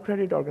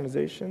microcredit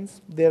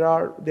organizations.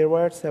 There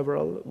were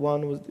several.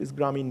 One is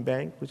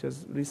GrameenBank, which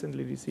has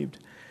recently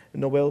received a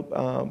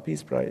Nobel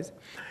Peace Prize.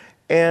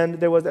 And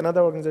there was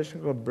another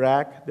organization called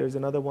BRAC. There's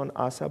another one,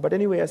 ASA. But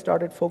anyway, I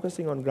started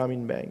focusing on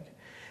GrameenBank.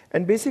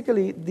 And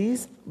basically,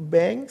 these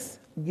banks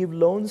give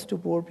loans to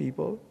poor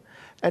people,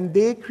 and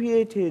they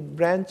created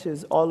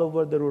branches all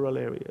over the rural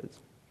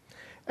areas.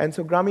 And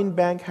so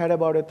GrameenBank had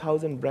about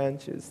 1,000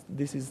 branches.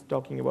 This is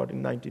talking about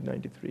in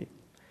 1993.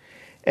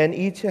 And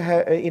each, the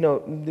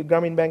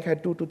GrameenBank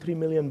had 2 to 3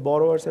 million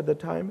borrowers at the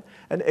time,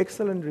 and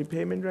excellent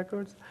repayment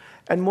records.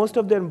 And most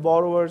of their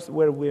borrowers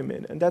were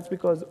women. And that's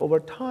because over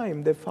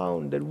time they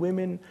found that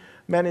women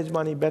manage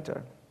money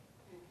better.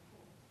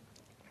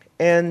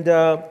 And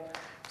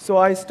so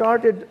I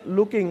started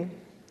looking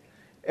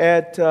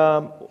at,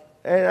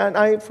 and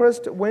I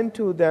first went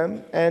to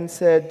them and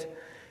said,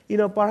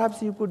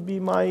 perhaps you could be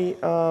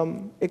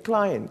a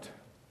client,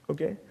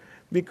 okay?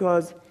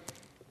 Because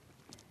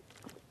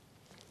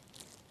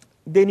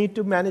they need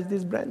to manage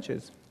these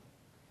branches.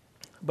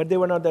 But they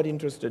were not that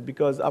interested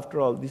because, after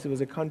all, this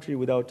was a country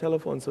without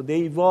telephones, so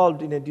they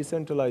evolved in a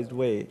decentralized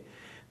way.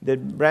 The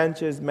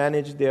branches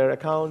managed their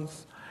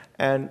accounts,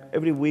 and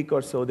every week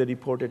or so they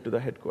reported to the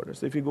headquarters.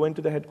 So if you go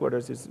into the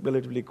headquarters, it's a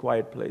relatively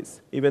quiet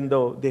place, even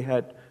though they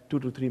had 2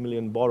 to 3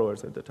 million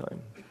borrowers at the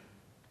time.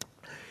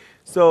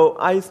 So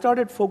I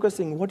started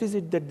focusing, what is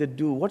it that they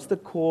do? What's the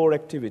core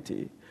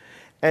activity?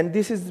 And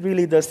this is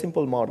really the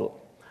simple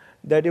model,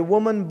 that a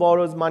woman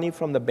borrows money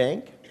from the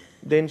bank,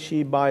 then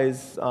she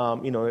buys,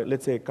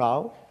 let's say a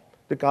cow.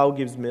 The cow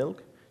gives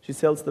milk. She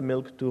sells the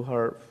milk to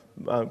her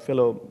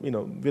fellow,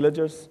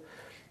 villagers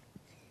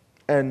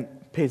and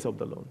pays off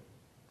the loan.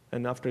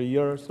 And after a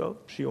year or so,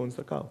 she owns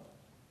the cow.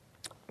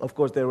 Of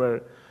course, there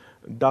were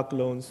duck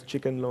loans,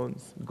 chicken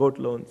loans, goat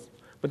loans,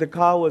 but the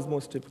cow was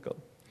most typical.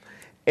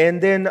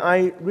 And then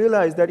I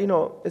realized that,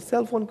 a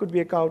cell phone could be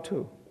a cow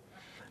too,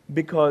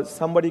 because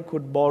somebody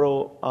could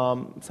borrow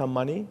some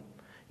money.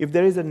 If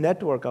there is a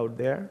network out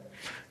there,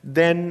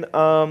 then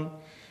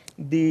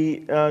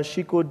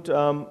she could,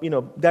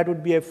 that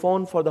would be a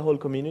phone for the whole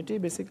community,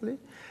 basically,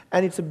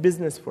 and it's a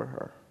business for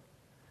her.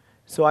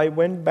 So I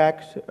went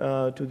back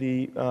to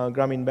the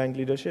Grameen Bank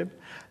leadership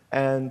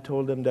and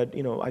told them that,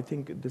 I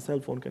think the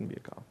cell phone can be a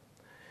cow.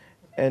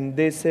 And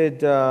they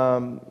said,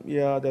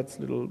 yeah, that's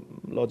a little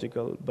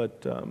logical,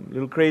 but a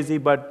little crazy,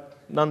 but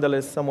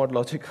nonetheless somewhat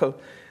logical.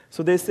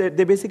 So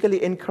they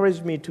basically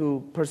encouraged me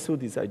to pursue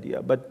this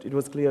idea, but it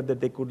was clear that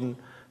they couldn't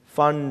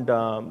fund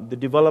the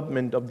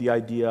development of the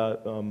idea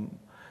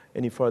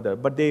any further,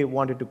 but they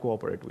wanted to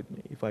cooperate with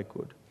me if I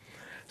could.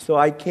 So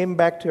I came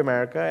back to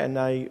America, and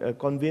I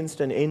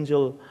convinced an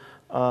angel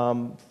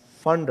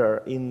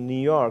funder in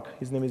New York,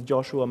 his name is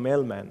Joshua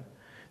Mailman,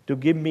 to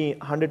give me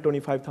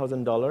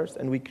 $125,000,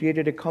 and we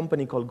created a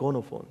company called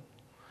GrameenPhone.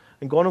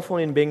 And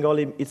GrameenPhone in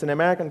Bengali, it's an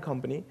American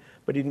company,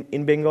 but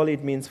in Bengali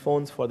it means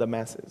phones for the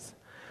masses.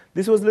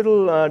 This was a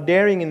little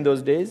daring in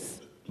those days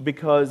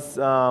because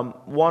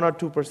 1 or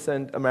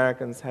 2%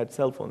 Americans had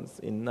cell phones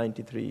in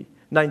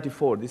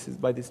 94.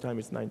 By this time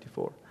it's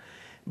 94.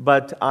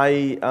 But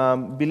I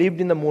believed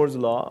in the Moore's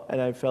law,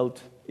 and I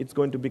felt it's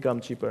going to become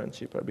cheaper and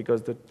cheaper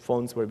because the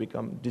phones were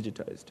become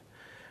digitized.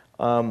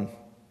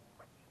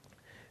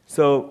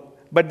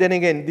 But then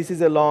again, this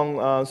is a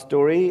long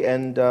story,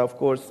 and of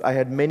course, I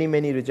had many,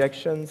 many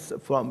rejections.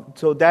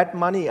 So that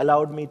money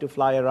allowed me to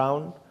fly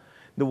around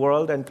the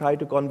world and try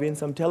to convince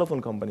some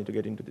telephone company to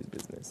get into this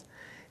business.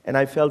 And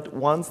I felt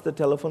once the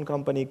telephone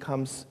company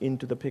comes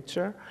into the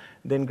picture,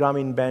 then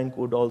Grameen Bank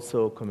would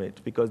also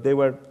commit, because they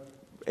were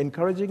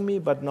encouraging me,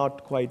 but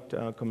not quite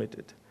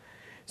committed.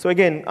 So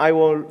again, I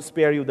will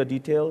spare you the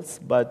details,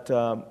 but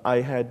I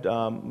had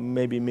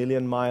maybe 1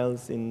 million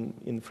miles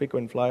in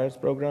frequent flyers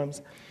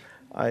programs.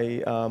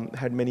 I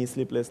had many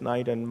sleepless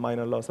nights and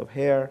minor loss of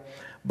hair,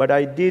 but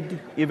I did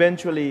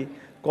eventually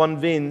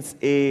convince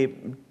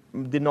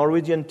the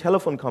Norwegian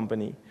telephone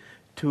company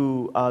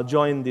to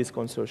join this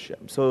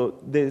consortium. So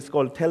this is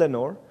called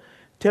Telenor.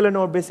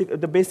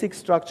 The basic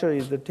structure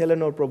is that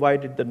Telenor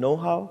provided the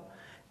know-how,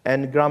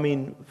 and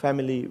Grameen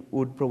family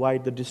would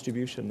provide the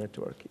distribution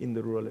network in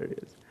the rural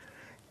areas.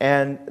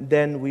 And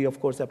then we, of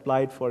course,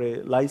 applied for a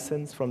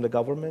license from the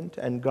government,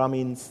 and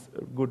Grameen's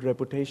good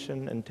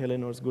reputation and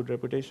Telenor's good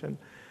reputation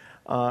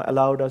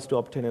allowed us to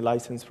obtain a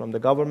license from the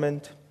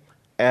government.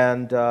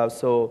 And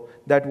so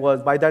that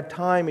was, by that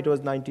time, it was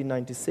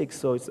 1996,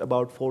 so it's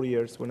about 4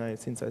 years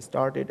since I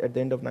started, at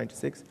the end of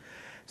 96.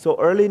 So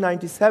early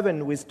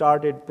 97, we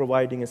started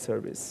providing a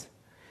service.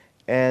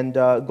 And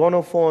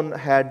GrameenPhone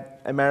had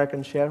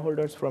American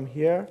shareholders from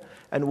here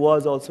and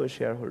was also a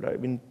shareholder.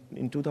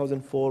 In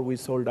 2004, we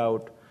sold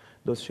out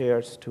those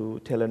shares to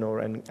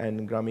Telenor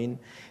and Grameen.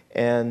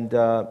 And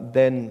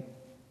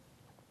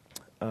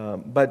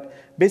but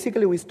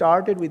basically, we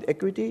started with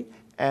equity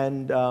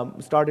and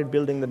started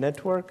building the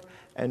network.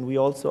 And we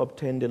also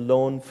obtained a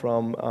loan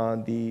from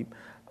the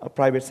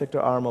private sector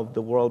arm of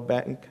the World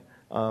Bank,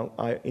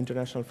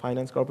 International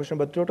Finance Corporation.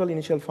 But total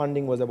initial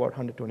funding was about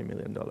 $120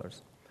 million.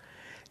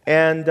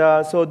 And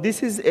so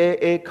this is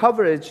a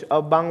coverage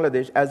of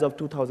Bangladesh as of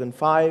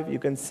 2005. You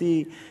can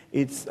see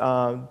its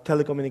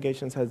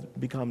telecommunications has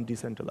become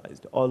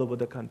decentralized all over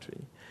the country.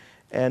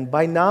 And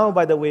by now,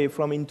 by the way,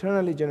 from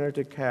internally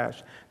generated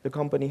cash, the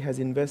company has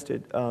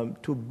invested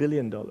 $2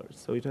 billion.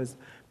 So it has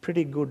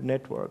pretty good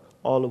network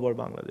all over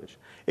Bangladesh.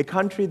 A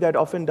country that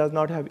often does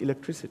not have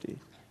electricity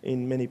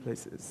in many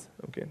places,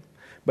 okay?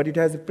 But it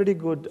has a pretty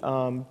good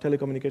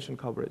telecommunication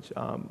coverage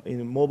in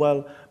a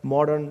mobile,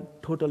 modern,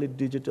 totally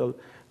digital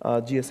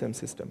GSM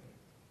system.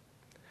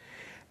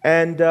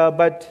 And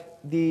but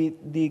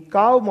the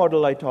cow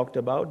model I talked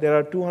about, there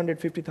are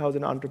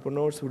 250,000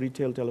 entrepreneurs who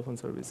retail telephone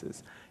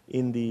services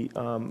in the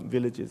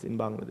villages in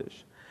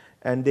Bangladesh.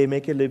 And they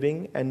make a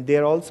living, and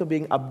they're also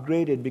being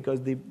upgraded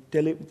because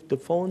the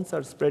phones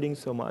are spreading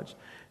so much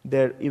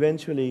that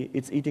eventually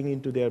it's eating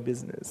into their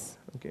business,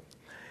 okay?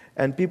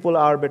 And people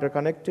are better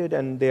connected,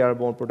 and they are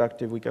more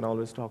productive. We can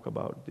always talk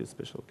about these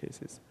special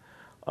cases.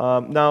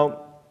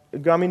 Now,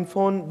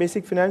 GrameenPhone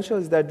basic financial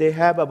is that they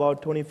have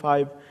about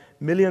 25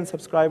 million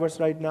subscribers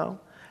right now,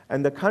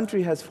 and the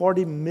country has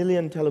 40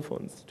 million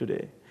telephones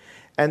today.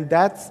 And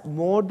that's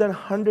more than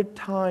 100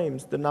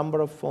 times the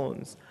number of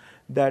phones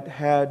that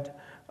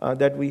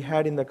we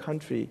had in the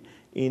country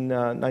in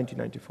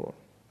 1994.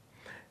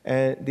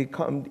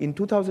 And in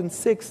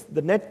 2006,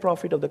 the net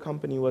profit of the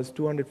company was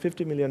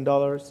 $250 million,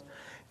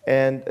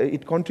 and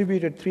it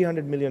contributed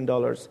 $300 million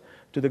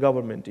to the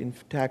government in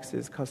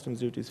taxes, customs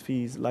duties,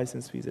 fees,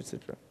 license fees,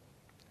 etc.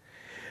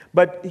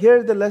 But here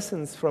are the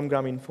lessons from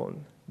GrameenPhone.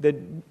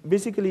 That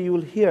basically you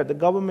will hear the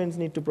governments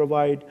need to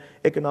provide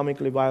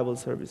economically viable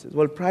services.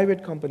 Well,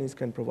 private companies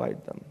can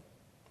provide them.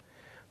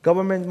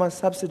 Government must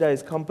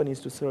subsidize companies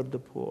to serve the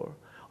poor.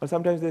 Or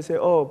sometimes they say,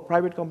 oh,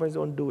 private companies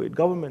don't do it,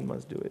 government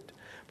must do it.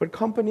 But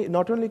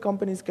not only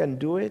companies can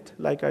do it,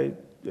 like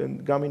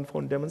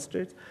GrameenPhone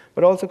demonstrates,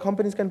 but also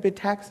companies can pay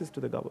taxes to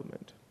the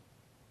government.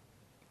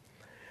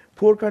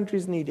 Poor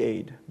countries need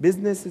aid.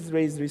 Businesses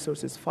raise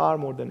resources far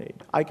more than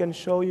aid. I can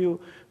show you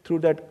through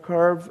that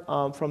curve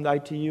from the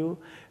ITU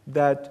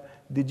that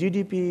the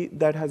GDP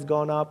that has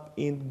gone up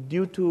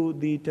due to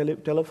the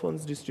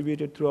telephones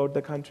distributed throughout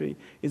the country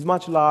is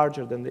much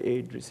larger than the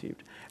aid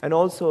received. And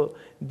also,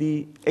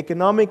 the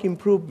economic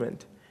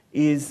improvement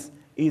is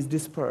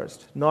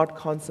dispersed, not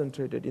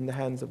concentrated in the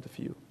hands of the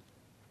few.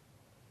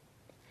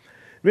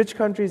 Rich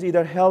countries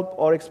either help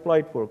or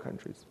exploit poor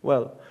countries.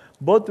 Well,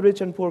 both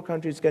rich and poor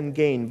countries can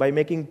gain by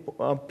making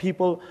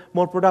people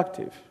more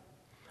productive.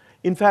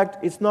 In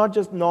fact, it's not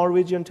just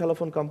Norwegian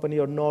telephone company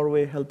or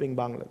Norway helping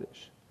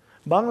Bangladesh.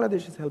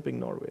 Bangladesh is helping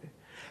Norway.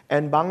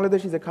 And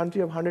Bangladesh is a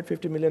country of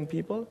 150 million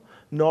people.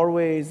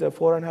 Norway is a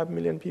 4.5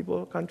 million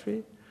people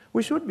country.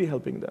 We should be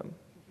helping them.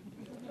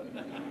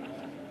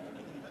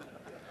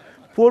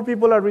 Poor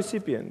people are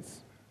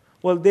recipients.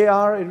 Well, they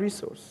are a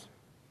resource.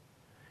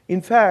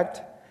 In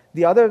fact,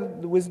 the other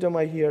wisdom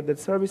I hear that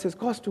services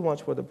cost too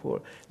much for the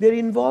poor. Their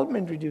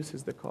involvement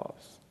reduces the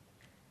cost.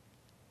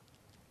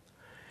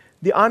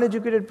 The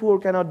uneducated poor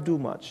cannot do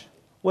much.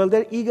 Well,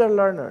 they're eager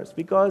learners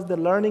because the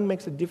learning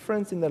makes a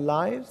difference in their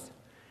lives.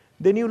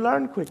 Then you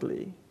learn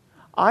quickly.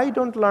 I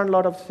don't learn a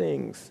lot of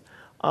things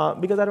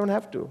because I don't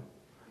have to.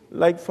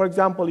 Like, for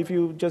example, if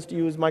you just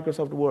use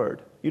Microsoft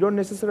Word, you don't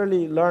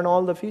necessarily learn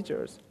all the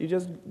features. You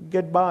just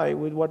get by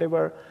with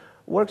whatever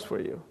works for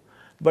you.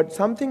 But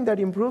something that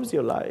improves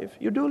your life,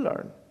 you do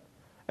learn.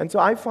 And so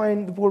I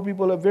find the poor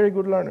people are very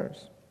good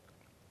learners.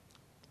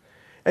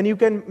 And you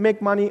can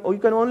make money, or you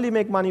can only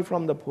make money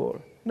from the poor.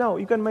 No,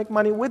 you can make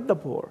money with the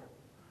poor.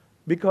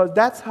 Because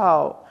that's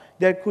how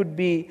there could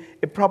be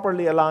a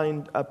properly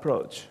aligned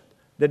approach.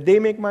 That they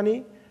make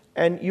money,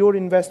 and your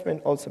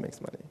investment also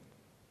makes money.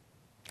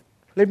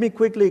 Let me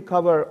quickly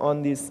cover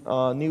on this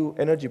new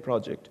energy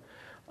project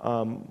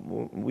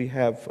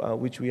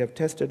which we have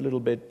tested a little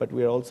bit, but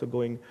we are also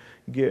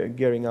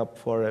gearing up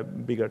for a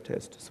bigger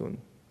test soon.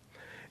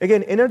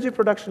 Again, energy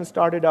production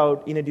started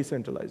out in a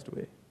decentralized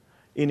way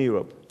in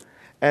Europe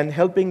and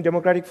helping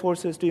democratic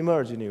forces to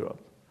emerge in Europe.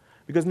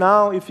 Because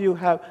now if you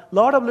have a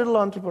lot of little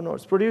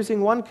entrepreneurs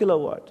producing 1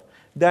 kilowatt,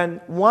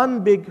 then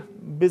one big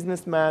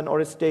businessman or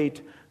a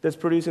state that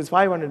produces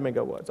 500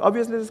 megawatts,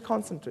 obviously it is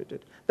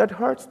concentrated. That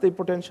hurts the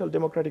potential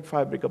democratic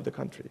fabric of the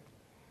country.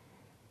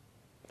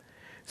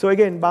 So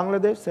again,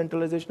 Bangladesh,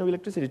 centralization of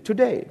electricity.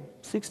 Today,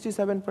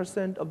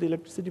 67% of the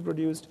electricity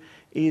produced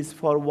is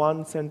for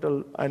one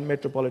central and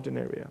metropolitan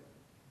area.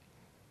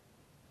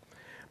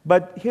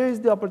 But here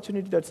is the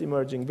opportunity that's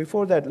emerging.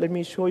 Before that, let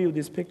me show you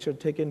this picture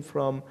taken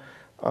from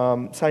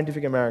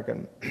Scientific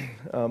American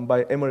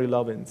by Emory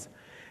Lovins,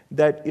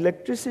 that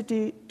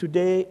electricity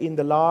today in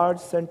the large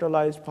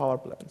centralized power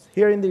plants,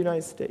 here in the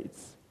United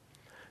States,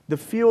 the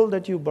fuel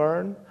that you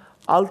burn,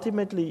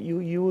 ultimately you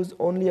use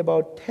only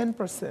about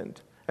 10%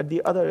 at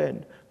the other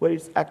end where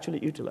it's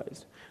actually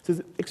utilized. So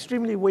it's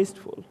extremely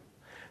wasteful.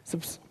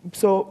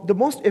 So the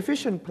most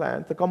efficient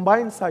plant, the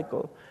combined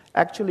cycle,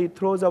 actually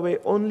throws away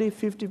only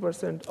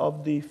 50%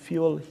 of the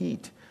fuel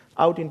heat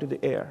out into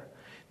the air.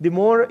 The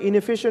more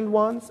inefficient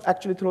ones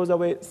actually throws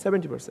away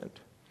 70%.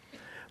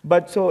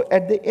 But so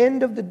at the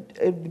end of the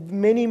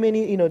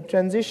many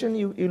transition,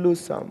 you lose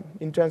some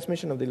in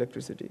transmission of the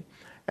electricity.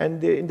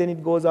 And then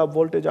it goes up,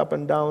 voltage up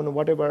and down,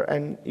 whatever,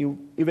 and you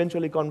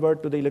eventually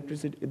convert to the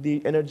electricity,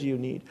 the energy you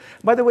need.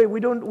 By the way, we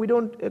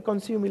don't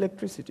consume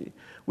electricity.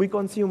 We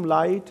consume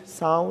light,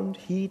 sound,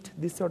 heat,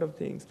 these sort of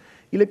things.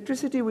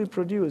 Electricity we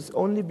produce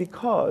only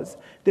because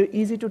they're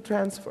easy to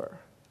transfer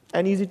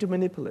and easy to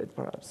manipulate,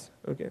 perhaps.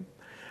 Okay,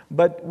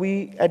 but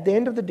at the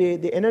end of the day,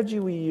 the energy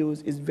we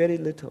use is very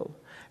little.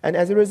 And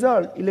as a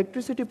result,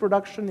 electricity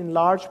production in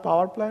large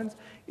power plants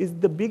is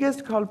the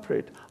biggest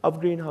culprit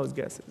of greenhouse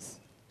gases.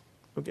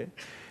 Okay,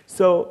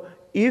 so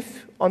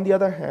if, on the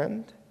other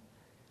hand,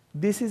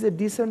 this is a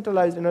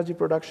decentralized energy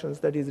production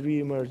that is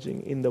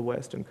re-emerging in the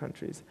Western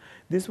countries.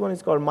 This one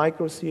is called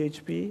micro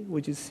CHP,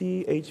 which is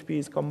CHP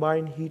is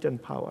combined heat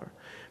and power.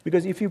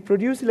 Because if you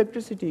produce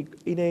electricity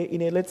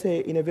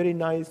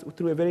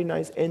through a very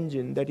nice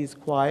engine that is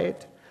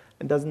quiet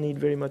and doesn't need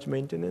very much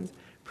maintenance,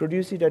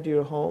 produce it at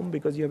your home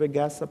because you have a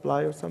gas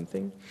supply or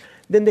something,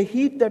 then the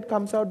heat that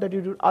comes out that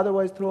you would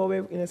otherwise throw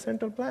away in a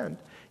central plant,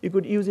 you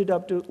could use it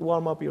up to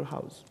warm up your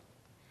house.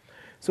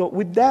 So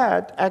with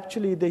that,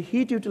 actually,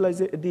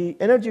 the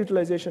energy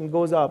utilization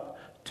goes up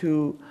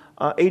to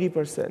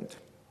 80%.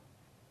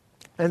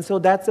 And so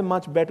that's a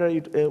much better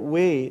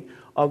way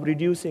of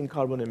reducing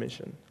carbon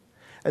emission.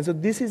 And so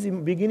this is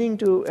beginning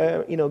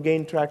to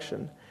gain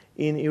traction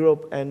in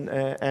Europe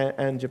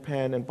and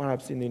Japan and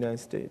perhaps in the United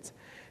States.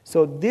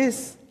 So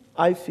this,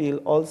 I feel,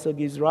 also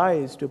gives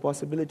rise to a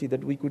possibility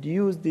that we could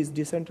use this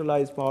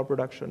decentralized power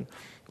production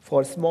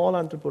for small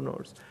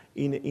entrepreneurs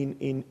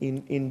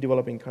in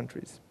developing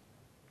countries.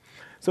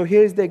 So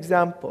here's the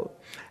example.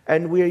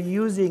 And we are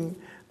using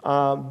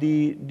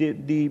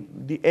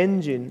the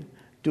engine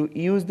to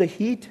use the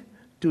heat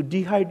to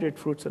dehydrate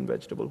fruits and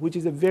vegetables, which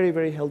is a very,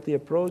 very healthy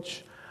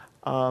approach.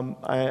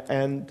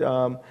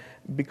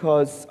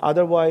 Because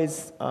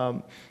otherwise,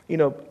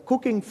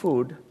 cooking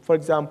food, for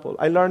example,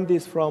 I learned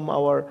this from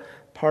our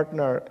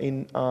partner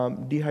in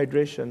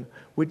dehydration,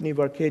 Whitney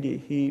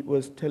Varkady. He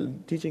was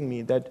teaching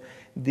me that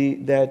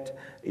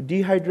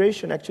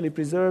dehydration actually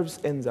preserves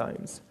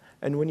enzymes.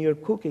 And when you're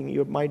cooking,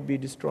 you might be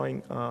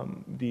destroying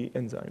the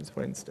enzymes,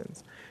 for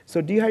instance.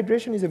 So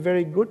dehydration is a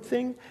very good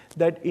thing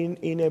that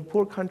in a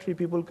poor country,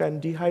 people can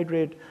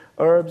dehydrate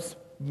herbs,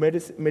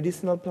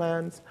 medicinal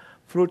plants,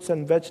 fruits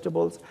and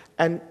vegetables,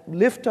 and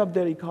lift up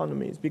their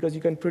economies because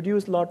you can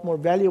produce a lot more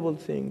valuable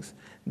things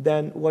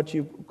than what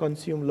you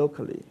consume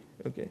locally.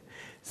 Okay,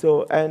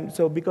 so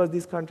because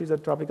these countries are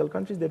tropical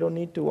countries, they don't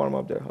need to warm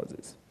up their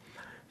houses.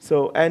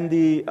 So, and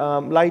the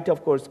light,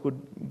 of course, could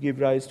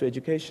give rise to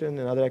education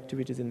and other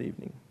activities in the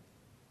evening.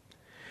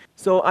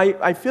 So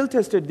I field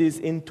tested this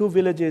in 2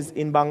 villages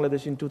in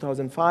Bangladesh in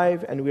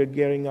 2005, and we're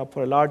gearing up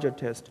for a larger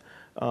test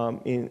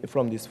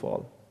from this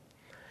fall.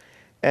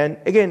 And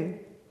again,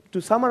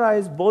 to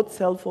summarize, both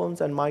cell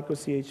phones and micro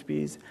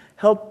CHPs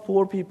help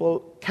poor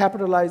people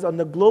capitalize on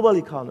the global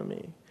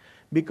economy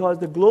because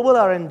the global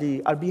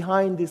R&D are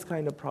behind these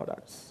kind of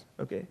products.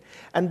 Okay?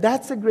 And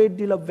that's a great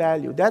deal of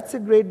value. That's a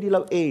great deal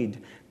of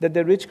aid that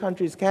the rich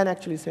countries can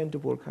actually send to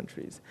poor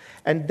countries.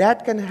 And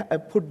that can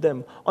put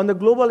them on the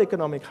global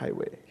economic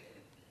highway.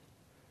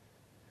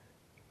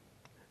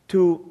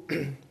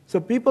 So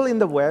people in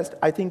the West,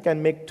 I think,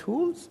 can make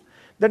tools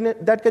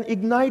that can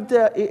ignite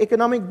the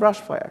economic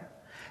brushfire.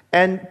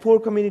 And poor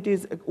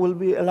communities will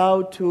be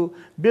allowed to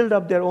build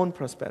up their own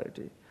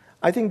prosperity.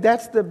 I think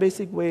that's the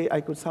basic way I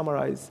could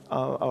summarize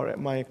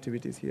my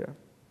activities here.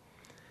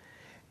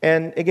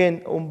 And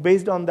again,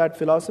 based on that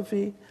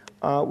philosophy,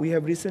 we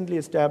have recently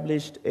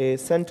established a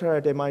center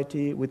at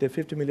MIT with a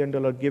 $50 million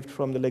gift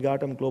from the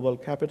Legatum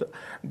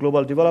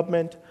Global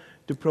Development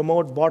to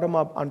promote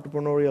bottom-up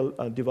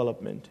entrepreneurial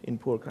development in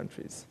poor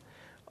countries.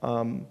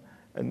 And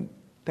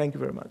thank you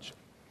very much.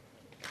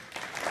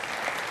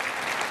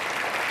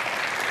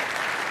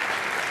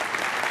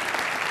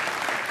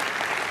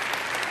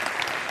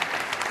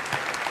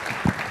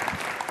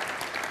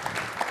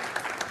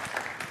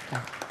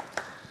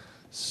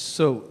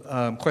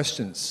 So,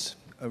 questions.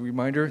 A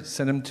reminder,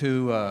 send them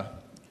to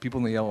people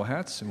in the yellow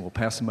hats, and we'll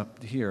pass them up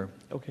to here.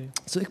 Okay.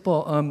 So,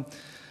 Iqbal,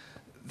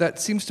 that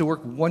seems to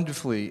work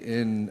wonderfully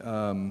in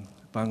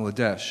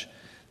Bangladesh.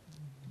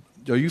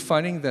 Are you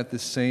finding that the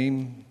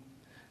same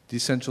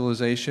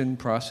decentralization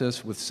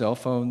process with cell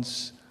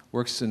phones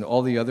works in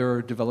all the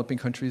other developing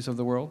countries of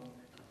the world?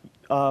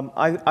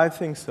 I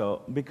think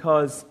so,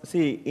 because,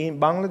 see,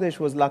 Bangladesh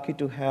was lucky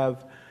to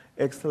have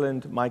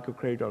excellent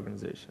microcredit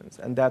organizations,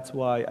 and that's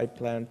why I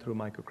planned through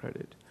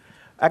microcredit.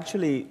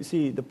 Actually,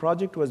 see, the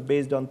project was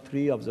based on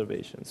 3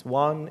 observations.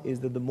 One is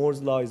that the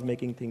Moore's law is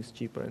making things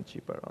cheaper and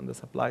cheaper on the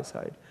supply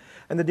side.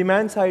 And the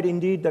demand side,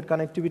 indeed, that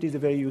connectivity is a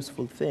very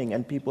useful thing,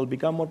 and people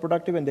become more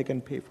productive and they can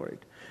pay for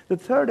it. The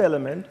third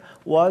element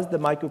was the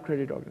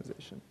microcredit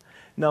organization.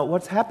 Now,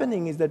 what's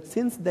happening is that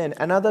since then,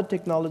 another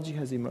technology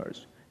has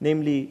emerged,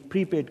 namely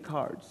prepaid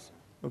cards,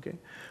 okay,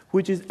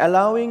 which is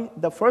allowing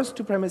the first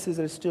 2 premises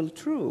are still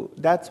true.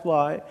 That's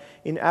why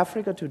in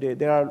Africa today,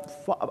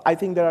 I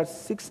think there are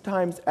 6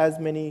 times as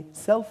many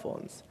cell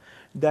phones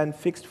than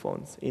fixed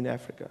phones in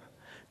Africa,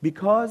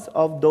 because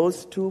of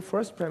those 2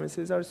 first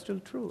premises are still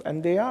true,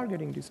 and they are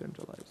getting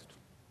decentralized.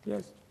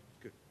 Yes.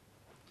 Good.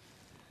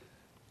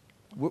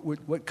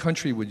 What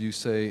country would you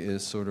say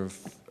is sort of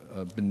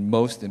been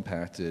most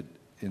impacted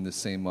in the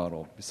same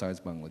model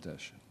besides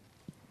Bangladesh?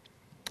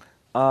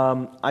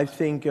 I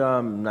think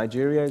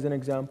Nigeria is an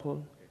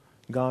example,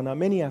 Ghana,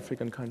 many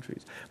African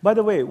countries. By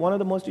the way, one of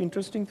the most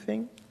interesting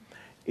things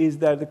is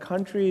that the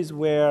countries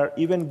where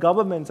even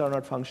governments are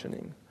not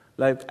functioning,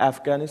 like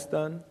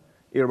Afghanistan,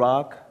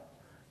 Iraq,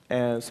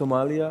 and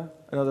Somalia,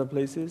 and other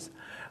places,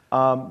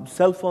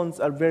 cell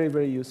phones are very,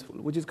 very useful,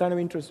 which is kind of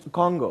interesting.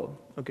 Congo,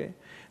 okay?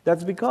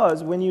 That's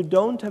because when you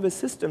don't have a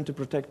system to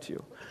protect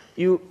you,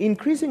 you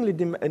increasingly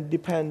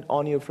depend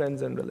on your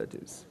friends and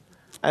relatives.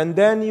 And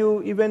then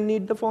you even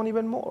need the phone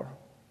even more.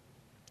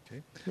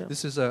 Okay. Yeah.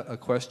 This is a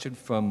question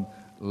from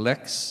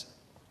Lex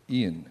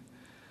Ian.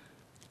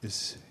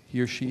 Is he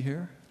or she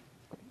here?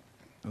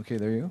 Okay,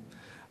 there you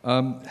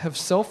Have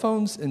cell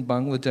phones in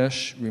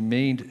Bangladesh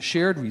remained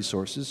shared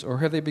resources, or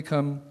have they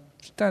become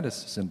status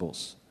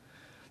symbols?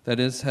 That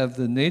is, have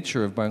the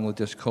nature of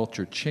Bangladesh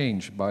culture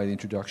changed by the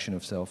introduction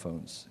of cell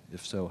phones?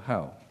 If so,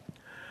 how?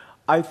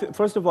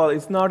 First of all,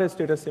 it's not a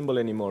status symbol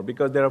anymore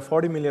because there are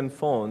 40 million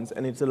phones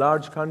and it's a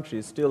large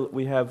country. Still,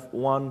 we have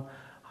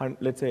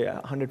let's say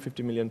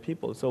 150 million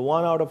people. So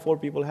 1 out of 4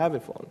 people have a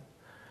phone.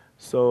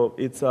 So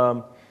it's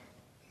not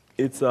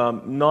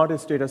a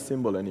status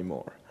symbol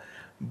anymore.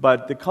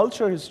 But the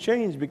culture has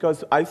changed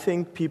because I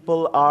think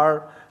people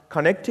are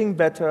connecting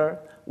better.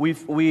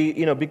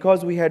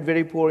 Because we had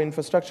very poor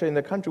infrastructure in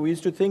the country, we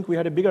used to think we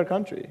had a bigger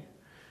country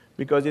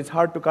because it's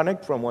hard to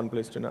connect from one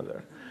place to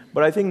another.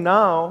 But I think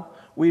now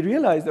we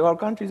realize that our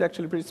country is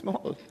actually pretty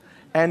small,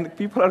 and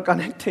people are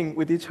connecting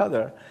with each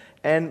other,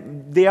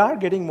 and they are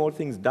getting more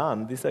things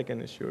done. This I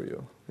can assure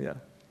you. Yeah.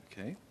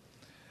 Okay.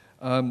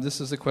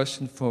 This is a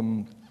question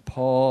from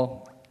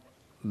Paul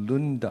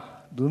Lundahl.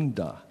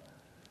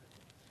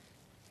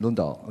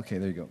 Okay,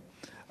 there you go.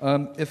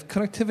 If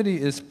connectivity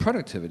is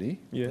productivity,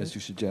 yes, as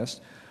you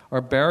suggest,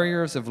 are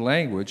barriers of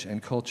language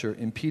and culture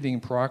impeding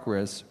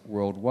progress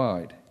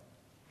worldwide?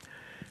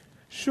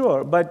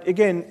 Sure, but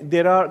again,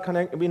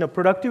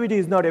 productivity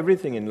is not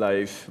everything in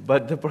life.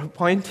 But the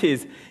point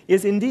is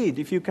indeed,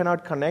 if you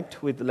cannot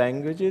connect with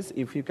languages,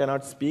 if you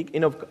cannot speak,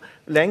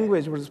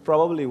 language was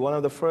probably one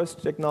of the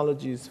first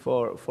technologies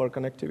for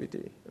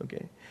connectivity.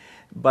 Okay,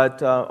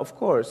 but of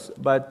course,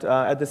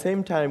 at the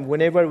same time,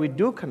 whenever we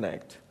do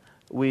connect,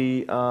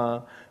 we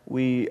can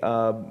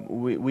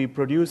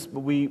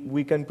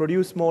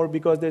produce more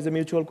because there's a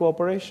mutual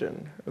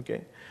cooperation.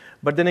 Okay.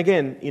 But then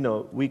again,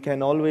 we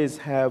can always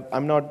have,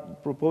 I'm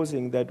not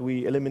proposing that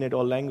we eliminate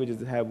all languages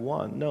that have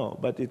one, no,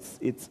 but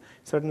it's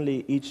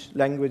certainly each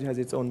language has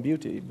its own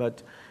beauty,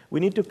 but we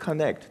need to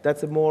connect.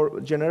 That's a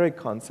more generic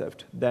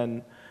concept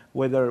than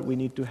whether we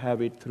need to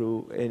have it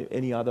through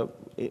any other,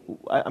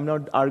 I'm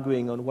not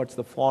arguing on what's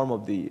the form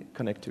of the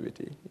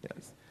connectivity,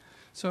 yes.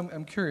 So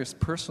I'm curious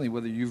personally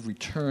whether you've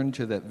returned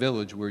to that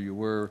village where you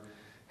were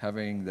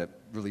having that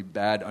really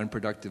bad,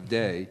 unproductive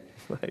day,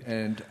 right,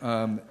 and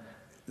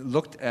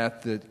looked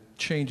at the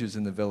changes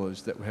in the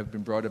village that have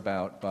been brought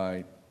about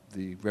by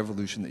the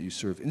revolution that you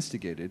sort of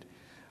instigated.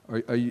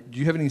 Do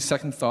you have any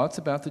second thoughts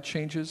about the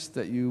changes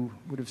that you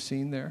would have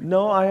seen there?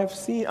 No, I've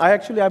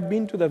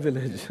been to the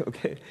village,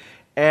 okay,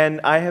 and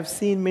I have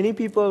seen many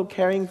people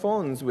carrying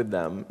phones with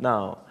them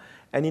now.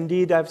 And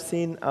indeed, I've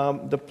seen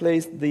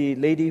the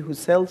lady who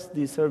sells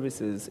these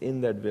services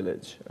in that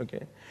village,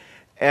 okay.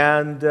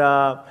 And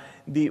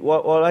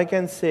what I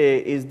can say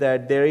is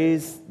that there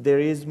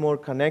is more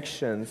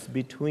connections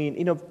between,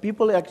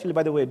 people actually,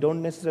 by the way,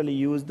 don't necessarily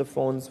use the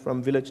phones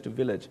from village to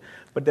village,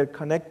 but they're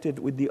connected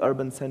with the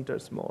urban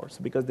centers more,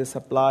 so because they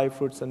supply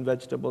fruits and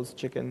vegetables,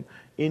 chicken,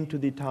 into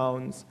the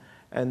towns,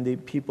 and the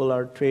people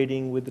are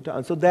trading with the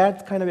town. So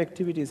that kind of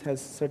activities has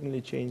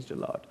certainly changed a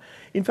lot.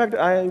 In fact,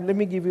 let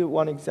me give you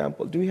one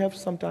example. Do we have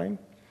some time?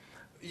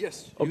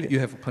 Yes. Okay. You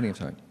have plenty of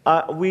time.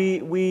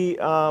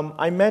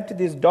 I met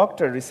this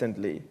doctor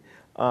recently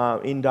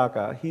in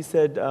Dhaka. He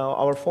said,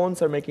 our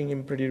phones are making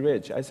him pretty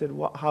rich. I said,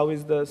 how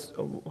is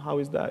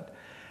that?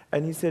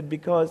 And he said,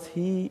 because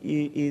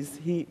his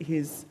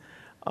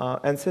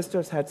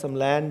ancestors had some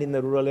land in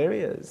the rural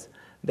areas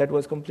that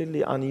was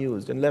completely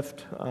unused and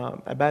left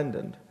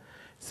abandoned.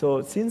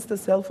 So since the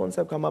cell phones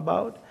have come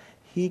about,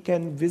 he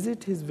can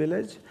visit his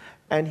village,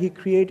 and he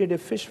created a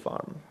fish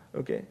farm.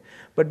 Okay,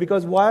 but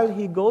because while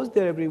he goes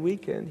there every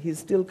weekend, he's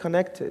still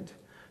connected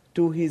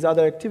to his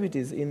other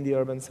activities in the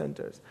urban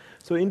centers.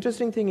 So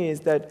interesting thing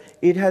is that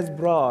it has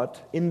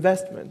brought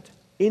investment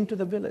into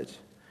the village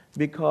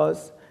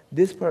because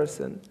this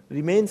person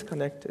remains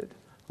connected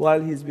while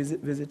he's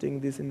visiting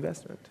this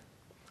investment.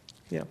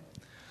 Yeah.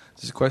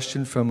 This is a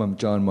question from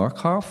John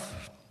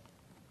Markhoff.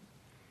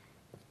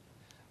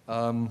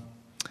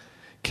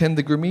 Can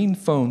the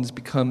GrameenPhones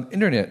become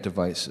internet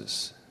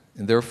devices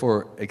and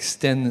therefore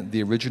extend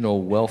the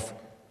original wealth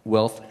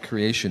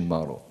creation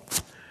model?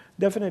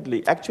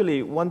 Definitely.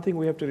 Actually, one thing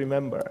we have to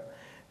remember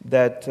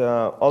that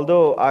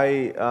although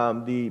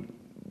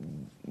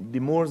the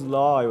Moore's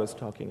law I was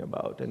talking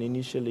about, and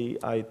initially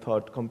I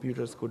thought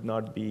computers could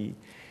not be,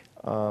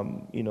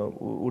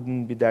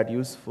 wouldn't be that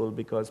useful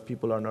because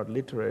people are not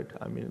literate.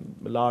 I mean,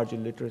 large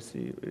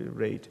illiteracy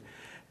rate.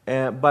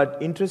 But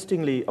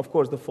interestingly, of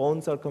course, the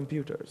phones are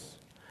computers,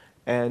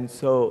 and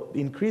so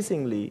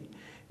increasingly,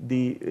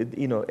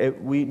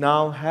 we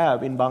now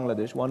have in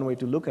Bangladesh, one way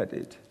to look at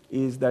it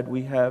is that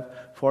we have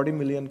 40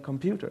 million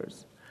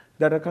computers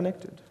that are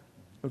connected.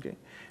 Okay,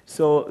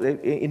 so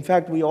in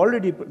fact, we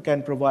already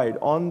can provide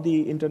on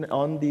the internet,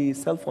 on the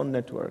cell phone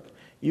network,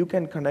 you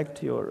can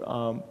connect your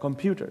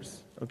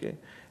computers, okay,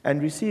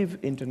 and receive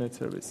internet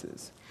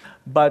services.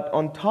 But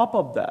on top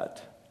of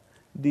that,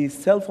 the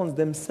cell phones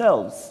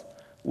themselves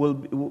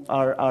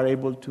are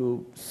able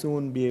to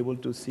soon be able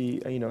to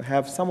see,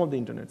 have some of the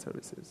internet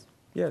services.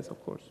 Yes, of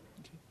course.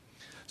 Okay.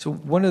 So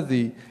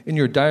in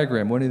your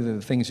diagram, one of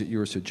the things that you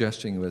were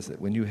suggesting was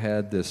that when you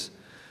had this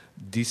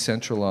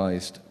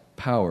decentralized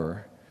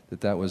power,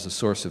 that was a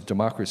source of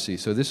democracy.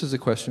 So this is a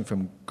question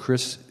from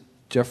Chris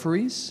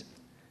Jeffries.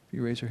 If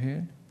you raise your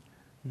hand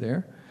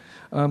there.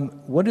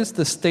 What is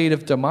the state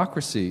of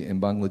democracy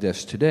in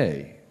Bangladesh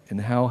today,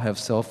 and how have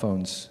cell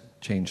phones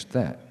changed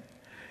that?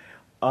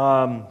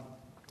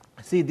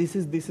 See, this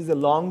is a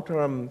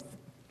long-term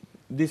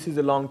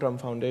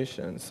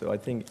foundation. So I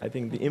think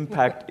the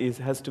impact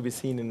has to be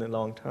seen in the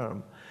long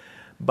term.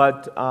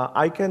 But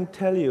I can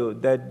tell you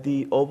that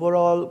the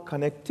overall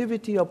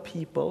connectivity of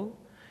people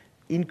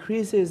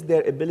increases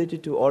their ability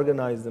to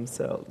organize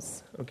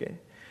themselves. Okay,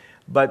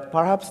 but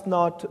perhaps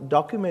not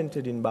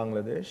documented in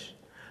Bangladesh.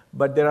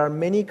 But there are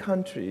many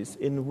countries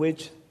in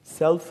which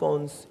cell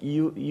phones'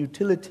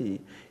 utility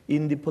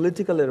in the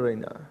political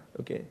arena,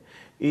 okay,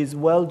 is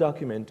well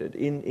documented,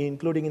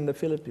 including in the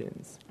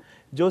Philippines.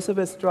 Joseph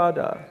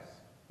Estrada,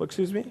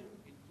 excuse me?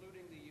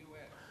 Including the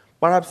U.S.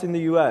 Perhaps in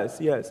the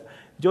U.S., yes.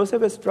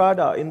 Joseph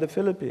Estrada in the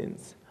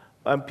Philippines,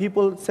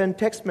 people send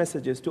text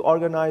messages to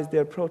organize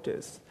their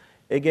protests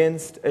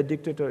against a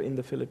dictator in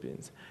the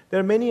Philippines. There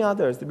are many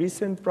others. The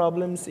recent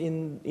problems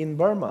in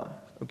Burma,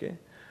 okay?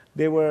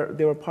 They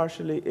were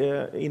partially,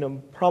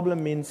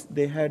 problem means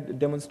they had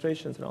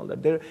demonstrations and all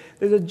that.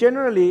 There's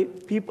generally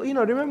people,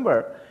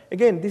 remember,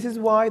 again, this is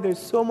why there's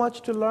so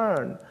much to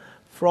learn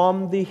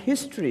from the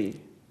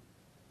history,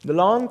 the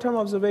long-term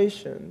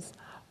observations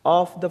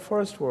of the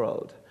first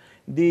world.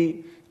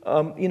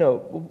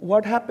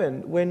 What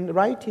happened when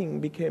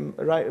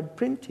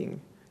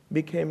printing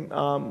became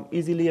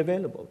easily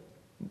available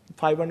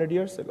 500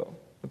 years ago,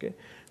 okay?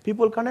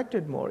 People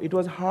connected more. It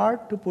was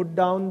hard to put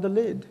down the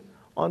lid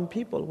on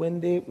people when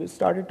they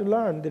started to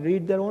learn. They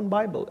read their own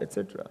Bible,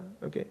 etc.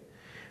 Okay,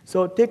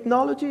 so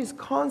technology is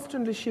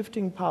constantly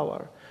shifting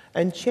power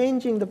and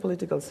changing the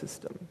political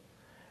system,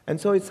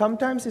 and so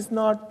sometimes it's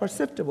not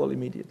perceptible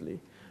immediately,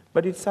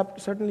 but it's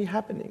certainly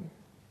happening.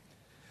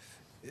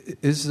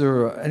 Is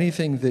there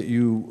anything that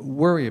you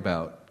worry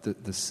about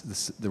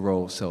the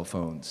role of cell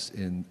phones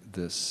in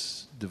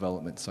this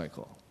development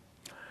cycle?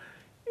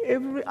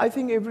 I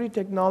think every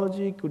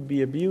technology could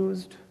be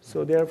abused,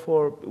 so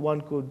therefore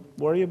one could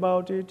worry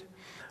about it.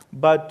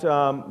 But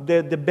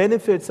the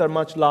benefits are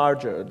much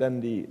larger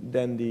than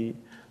the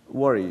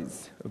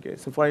worries. Okay,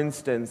 so for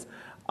instance,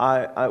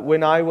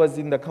 when I was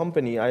in the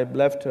company, I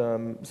left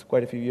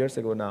quite a few years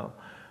ago now.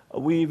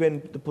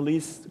 The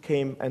police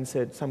came and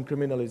said some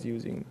criminal is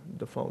using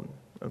the phone.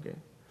 Okay,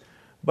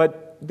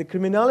 but the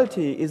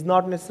criminality is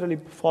not necessarily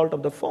fault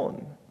of the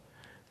phone,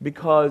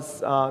 because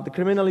the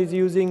criminal is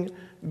using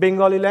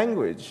Bengali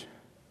language.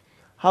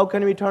 How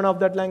can we turn off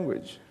that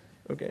language?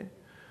 Okay.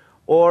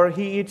 Or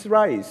he eats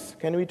rice.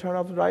 Can we turn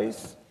off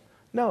rice?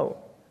 No.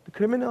 The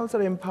criminals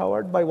are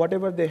empowered by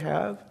whatever they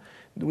have.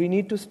 We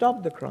need to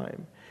stop the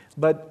crime.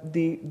 But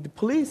the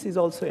police is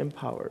also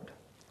empowered,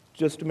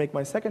 just to make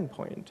my second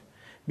point,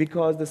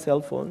 because the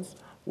cell phones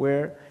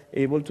were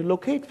able to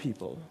locate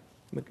people,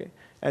 okay,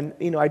 and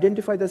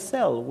identify the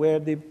cell where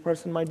the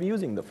person might be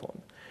using the phone.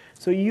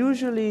 So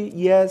usually,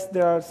 yes,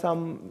 there are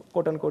some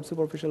quote-unquote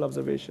superficial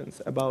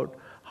observations about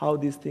how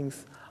these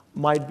things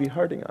might be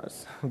hurting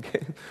us,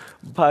 okay?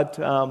 But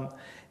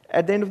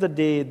at the end of the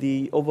day,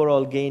 the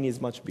overall gain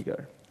is much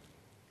bigger.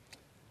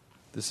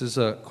 This is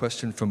a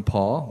question from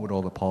Paul. Would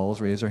all the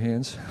Pauls raise their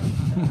hands?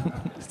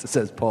 It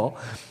says Paul.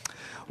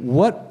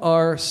 What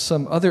are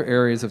some other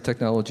areas of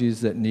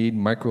technologies that need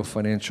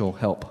microfinancial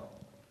help?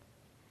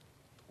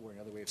 Or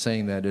another way of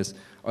saying that is,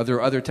 are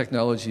there other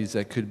technologies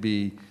that could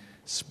be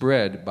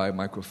spread by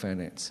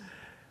microfinance?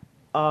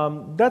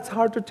 That's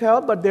hard to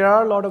tell, but there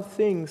are a lot of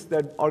things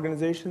that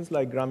organizations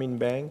like Grameen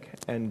Bank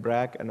and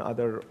BRAC and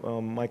other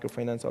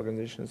microfinance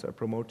organizations are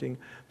promoting.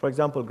 For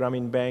example,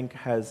 Grameen Bank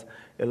has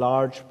a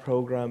large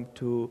program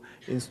to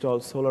install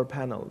solar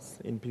panels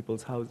in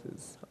people's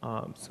houses,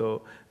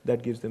 so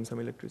that gives them some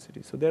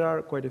electricity. So there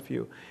are quite a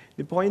few.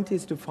 The point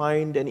is to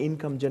find an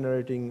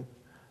income-generating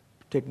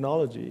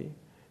technology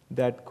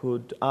that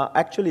could,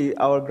 actually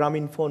our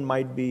GrameenPhone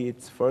might be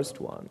its first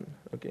one,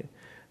 okay?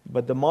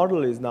 But the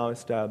model is now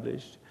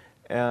established,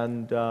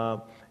 and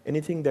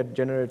anything that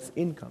generates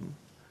income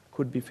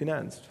could be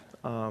financed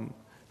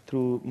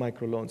through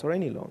microloans or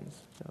any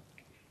loans.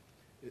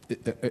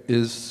 Yeah.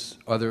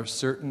 Are there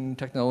certain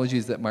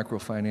technologies that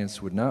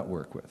microfinance would not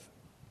work with?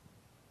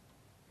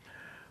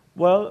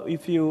 Well,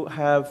 if you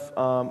have,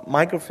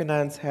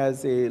 microfinance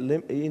has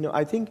a,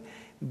 I think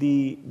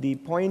the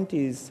point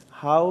is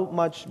how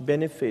much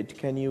benefit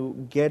can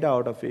you get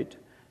out of it,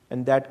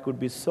 and that could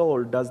be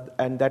sold,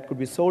 and that could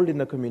be sold in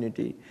the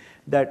community,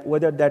 that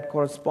whether that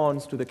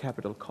corresponds to the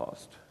capital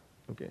cost.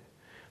 Okay,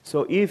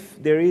 so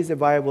if there is a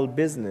viable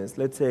business,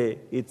 let's say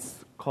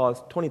it's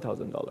cost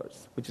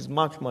 $20,000, which is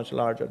much, much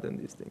larger than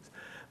these things.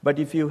 But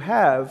if you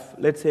have,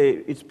 let's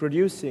say it's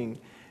producing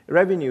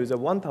revenues of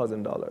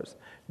 $1,000,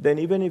 then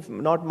even if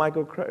not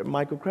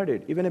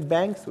microcredit, even a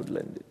bank would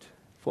lend it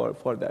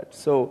for that.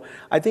 So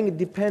I think it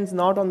depends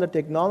not on the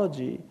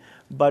technology,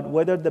 but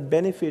whether the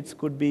benefits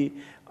could be,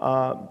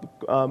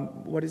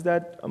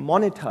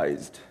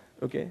 monetized,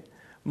 okay?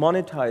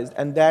 Monetized,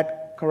 and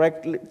that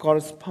correctly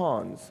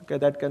corresponds, okay,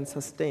 that can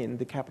sustain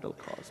the capital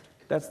cost.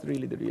 That's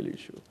really the real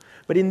issue.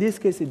 But in this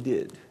case, it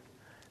did.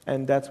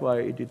 And that's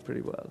why it did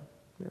pretty well.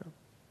 Yeah.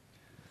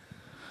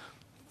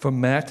 From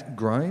Matt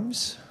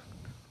Grimes,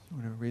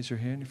 want to raise your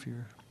hand if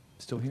you're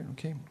still here?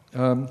 Okay.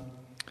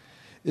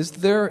 Is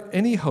there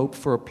any hope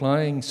for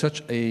applying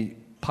such a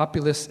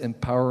populist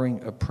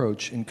empowering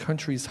approach in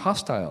countries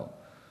hostile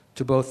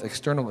to both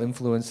external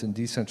influence and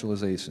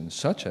decentralization,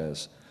 such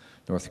as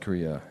North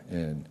Korea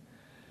and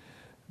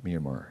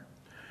Myanmar?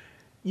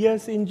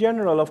 Yes, in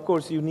general, of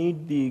course, you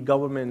need the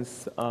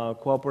government's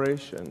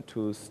cooperation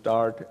to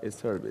start a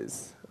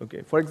service.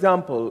 Okay. For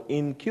example,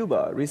 in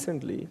Cuba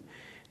recently,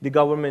 the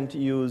government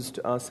used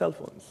cell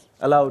phones,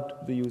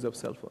 allowed the use of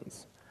cell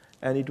phones.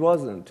 And it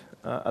wasn't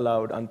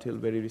allowed until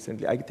very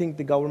recently. I think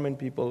the government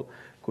people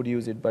could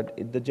use it, but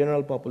the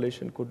general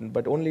population couldn't.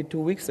 But only 2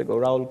 weeks ago,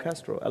 Raul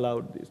Castro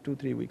allowed this,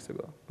 2-3 weeks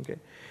ago. Okay.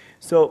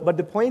 So, but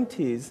the point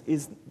is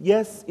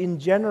yes, in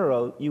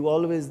general, you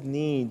always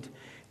need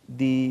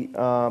the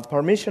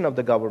permission of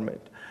the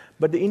government.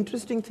 But the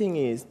interesting thing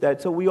is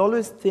that, so we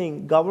always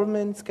think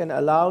governments can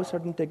allow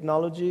certain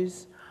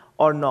technologies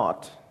or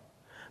not.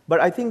 But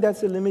I think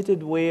that's a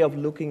limited way of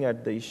looking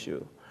at the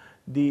issue.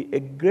 A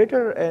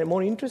greater and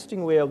more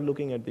interesting way of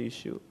looking at the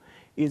issue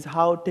is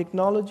how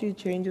technology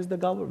changes the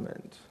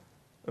government.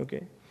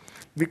 Okay?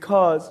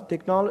 Because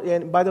technology,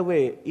 and by the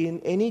way,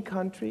 in any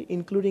country,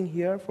 including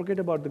here, forget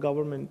about the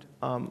government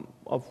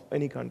of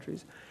any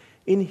countries,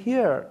 in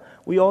here,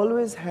 we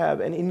always have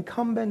an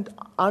incumbent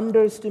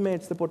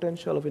underestimates the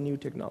potential of a new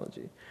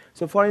technology.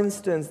 So for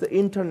instance, the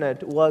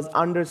internet was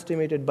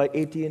underestimated by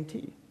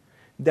AT&T.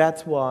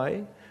 That's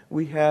why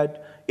we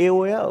had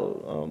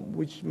AOL,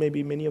 which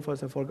maybe many of us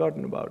have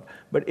forgotten about.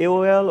 But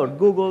AOL or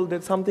Google,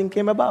 that something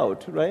came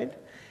about, right?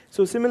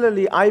 So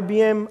similarly,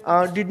 IBM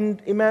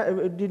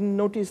didn't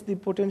notice the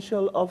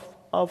potential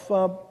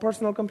of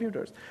personal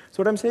computers.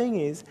 So what I'm saying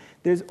is,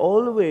 there's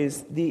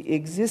always the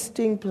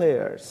existing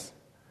players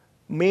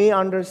may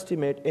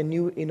underestimate a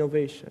new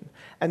innovation.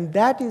 And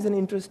that is an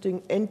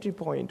interesting entry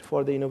point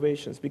for the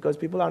innovations, because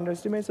people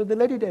underestimate, so they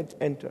let it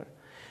enter.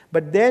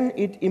 But then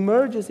it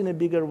emerges in a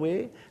bigger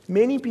way,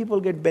 many people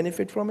get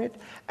benefit from it,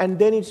 and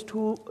then it's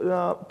too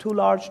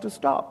large to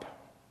stop.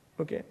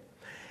 Okay?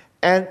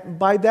 And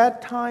by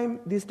that time,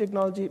 this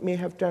technology may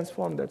have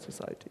transformed that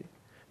society.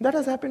 That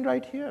has happened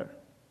right here.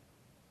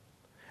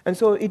 And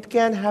so it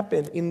can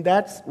happen in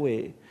that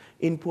way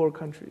in poor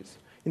countries.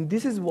 And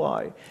this is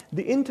why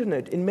the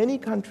internet in many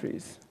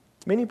countries,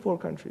 many poor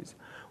countries,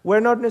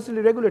 were not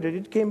necessarily regulated.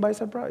 It came by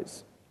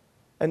surprise.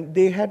 And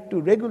they had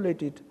to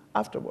regulate it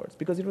afterwards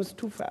because it was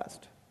too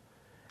fast.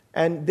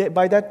 And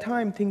by that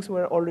time, things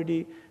were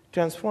already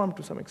transformed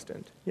to some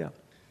extent. Yeah.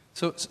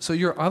 So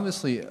you're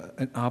obviously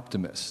an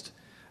optimist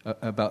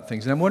about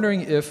things. And I'm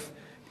wondering if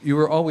you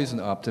were always an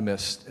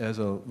optimist as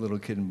a little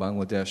kid in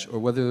Bangladesh, or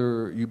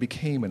whether you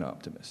became an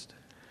optimist.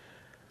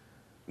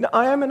 Now,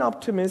 I am an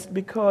optimist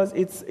because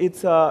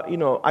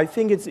I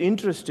think it's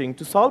interesting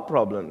to solve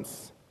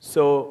problems.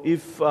 So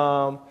if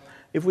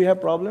we have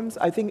problems,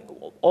 I think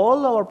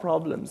all our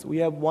problems, we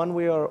have one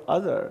way or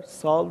other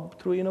solved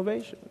through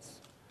innovations.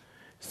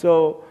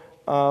 So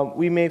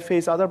we may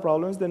face other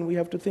problems, then we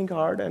have to think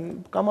hard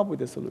and come up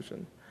with a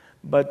solution.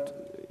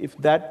 But if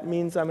that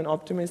means I'm an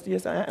optimist,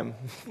 yes, I am.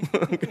 So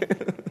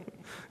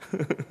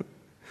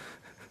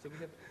we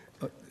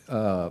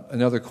have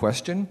another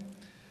question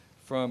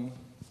from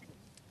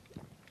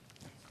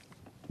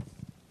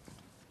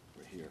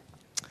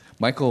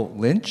Michael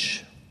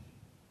Lynch.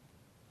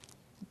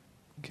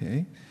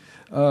 Okay.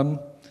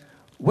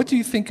 What do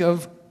you think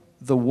of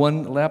the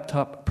one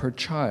laptop per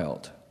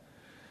child?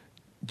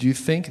 Do you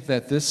think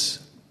that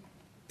this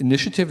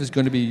initiative is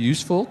going to be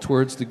useful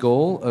towards the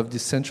goal of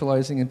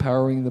decentralizing and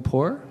empowering the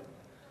poor?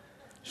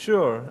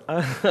 Sure.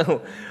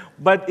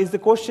 But the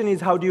question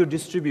is, how do you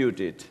distribute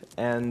it?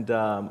 And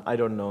I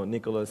don't know,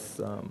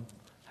 Nicholas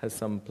has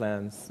some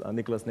plans,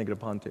 Nicholas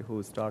Negroponte,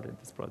 who started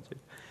this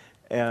project.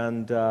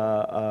 And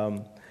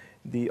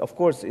of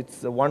course,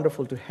 it's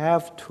wonderful to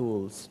have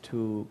tools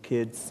to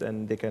kids,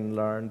 and they can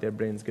learn, their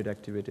brains get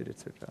activated,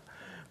 etc.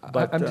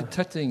 But I'm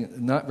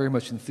detecting not very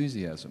much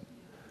enthusiasm.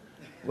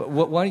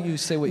 Why don't you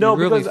say what you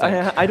really think? No,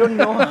 because I don't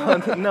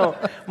know. No,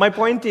 my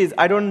point is,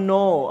 I don't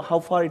know how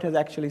far it has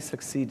actually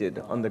succeeded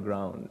on the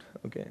ground.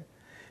 Okay,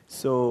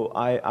 so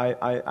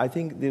I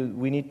think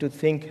we need to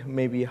think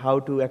maybe how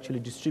to actually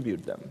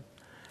distribute them.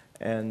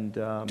 And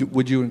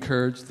would you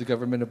encourage the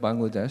government of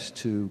Bangladesh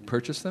to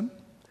purchase them?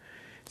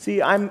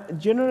 See, I'm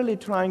generally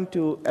trying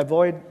to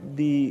avoid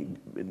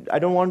I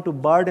don't want to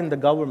burden the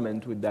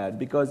government with that,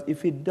 because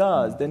if it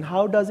does, then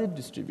how does it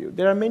distribute?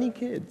 There are many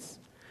kids.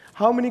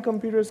 How many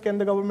computers can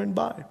the government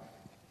buy?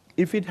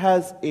 If it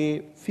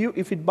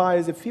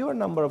buys a fewer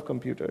number of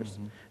computers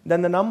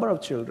than the number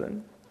of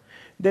children,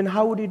 then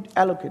how would it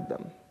allocate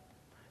them?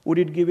 Would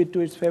it give it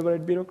to its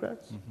favorite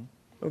bureaucrats?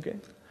 Okay.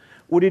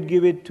 Would it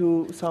give it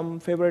to some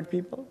favorite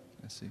people?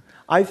 I see.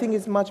 I think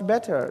it's much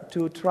better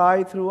to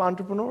try through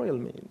entrepreneurial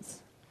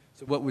means.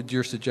 So what would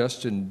your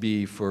suggestion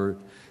be for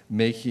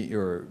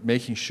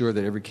making sure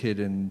that every kid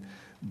in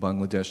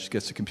Bangladesh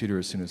gets a computer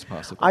as soon as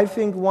possible? I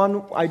think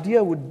one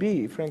idea would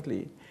be,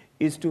 frankly,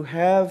 is to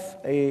have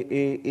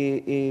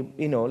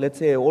let's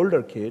say an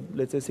older kid,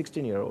 let's say a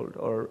 16-year-old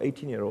or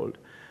 18-year-old,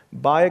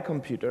 buy a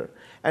computer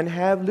and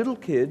have little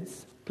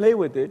kids play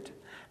with it,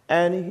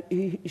 and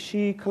he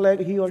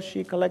or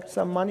she collects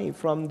some money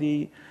from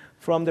the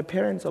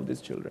parents of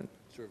these children.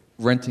 Sure.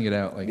 Renting it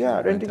out.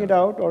 Renting it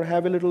out, or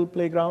have a little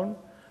playground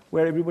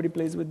where everybody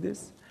plays with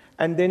this.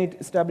 And then it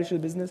establishes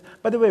business.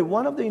 By the way,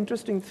 one of the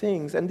interesting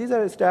things, and these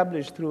are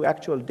established through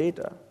actual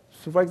data.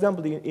 So for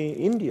example, in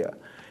India,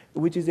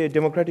 which is a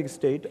democratic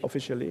state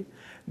officially,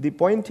 the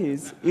point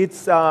is,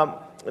 there's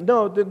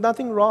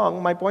nothing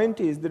wrong. My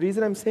point is, the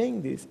reason I'm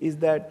saying this is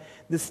that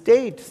the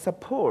state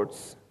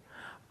supports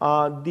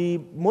the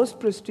most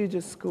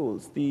prestigious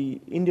schools, the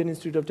Indian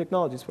Institute of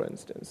Technologies, for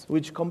instance,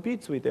 which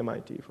competes with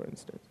MIT, for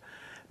instance.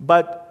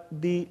 But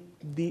the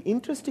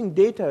interesting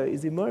data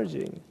is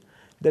emerging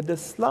that the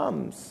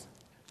slums,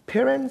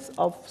 parents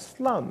of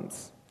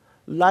slums,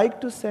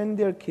 like to send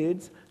their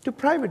kids to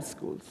private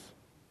schools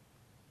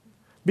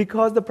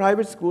because the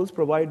private schools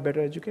provide better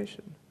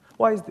education.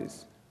 Why is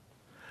this?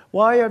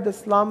 Why are the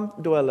slum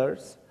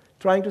dwellers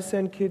trying to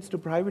send kids to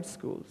private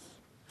schools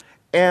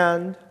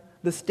and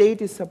the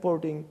state is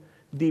supporting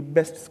the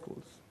best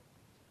schools?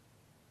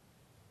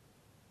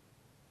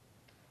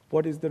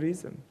 What is the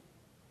reason?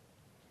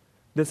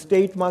 The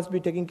state must be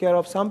taking care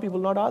of some people,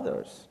 not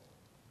others.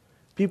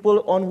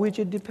 People on which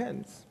it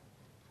depends,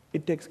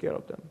 it takes care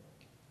of them.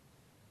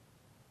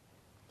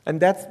 And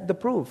that's the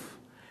proof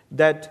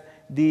that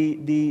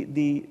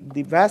the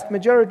vast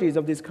majorities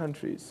of these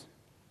countries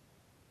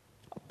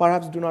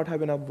perhaps do not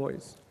have enough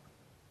voice.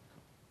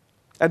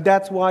 And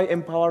that's why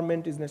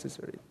empowerment is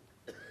necessary.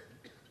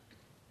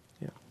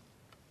 Yeah.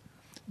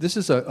 This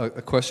is a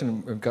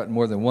question I've gotten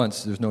more than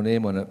once. There's no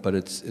name on it, but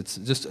it's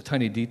just a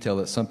tiny detail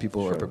that some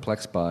people are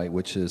perplexed by,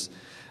 which is,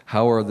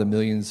 how are the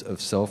millions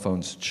of cell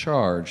phones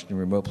charged in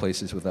remote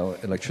places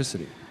without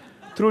electricity?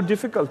 Through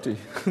difficulty.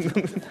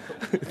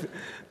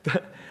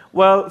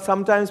 Well,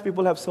 sometimes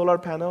people have solar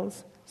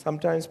panels.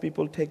 Sometimes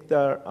people take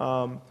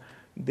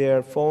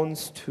their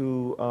phones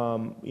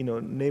to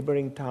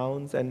neighboring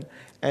towns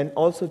and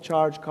also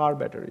charge car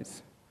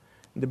batteries.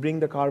 They bring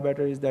the car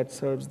batteries that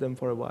serves them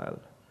for a while.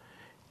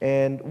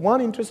 And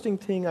one interesting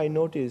thing I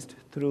noticed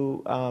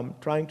through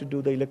trying to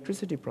do the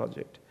electricity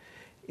project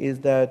is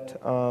that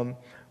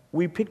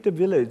we picked a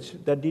village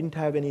that didn't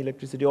have any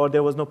electricity, or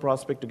there was no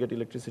prospect to get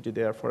electricity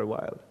there for a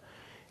while.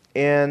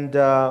 And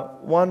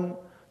one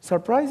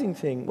surprising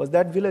thing was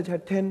that village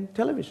had 10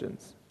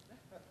 televisions.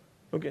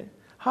 Okay,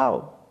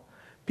 how?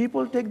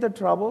 People take the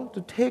trouble to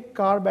take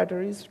car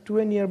batteries to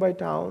a nearby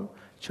town,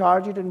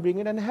 charge it and bring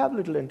it, and have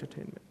little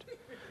entertainment.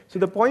 So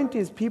the point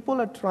is, people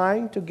are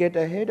trying to get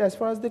ahead as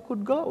far as they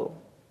could go.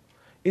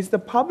 It's the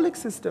public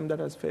system that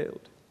has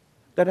failed,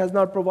 that has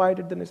not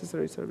provided the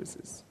necessary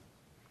services.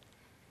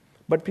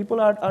 But people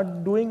are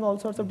doing all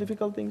sorts of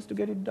difficult things to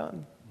get it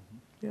done.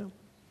 Yeah.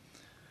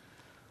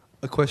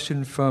 A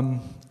question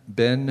from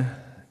Ben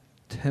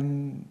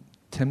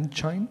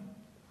Temchine.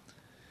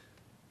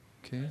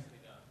 Okay.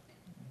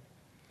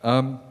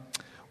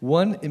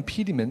 One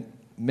impediment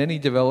many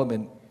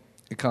development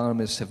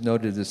economists have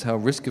noted is how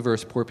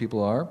risk-averse poor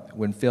people are.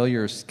 When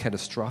failure is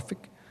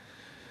catastrophic,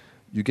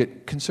 you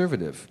get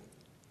conservative.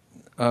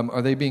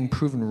 Are they being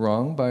proven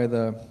wrong by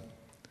the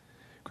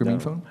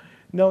GrameenPhone?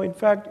 No, in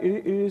fact,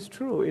 it is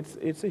true.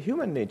 It's a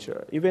human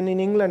nature. Even in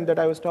England that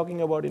I was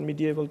talking about in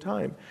medieval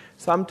time,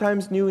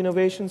 sometimes new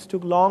innovations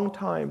took long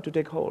time to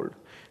take hold,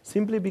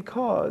 simply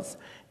because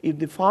if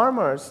the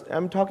farmers,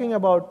 I'm talking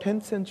about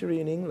 10th century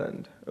in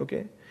England,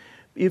 okay,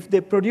 if they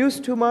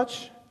produced too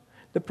much,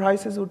 the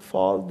prices would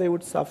fall, they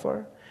would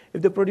suffer.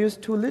 If they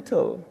produced too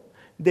little,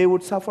 they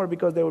would suffer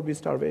because there would be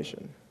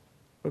starvation.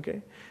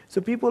 Okay?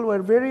 So people were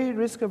very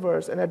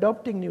risk-averse and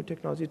adopting new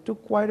technology. It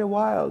took quite a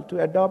while to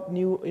adopt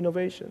new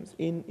innovations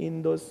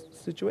in those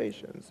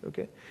situations.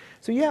 Okay?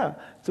 So yeah,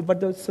 but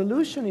the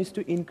solution is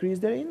to increase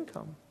their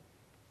income,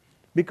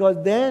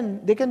 because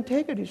then they can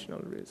take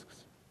additional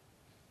risks.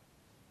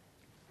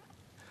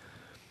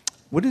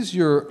 What is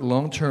your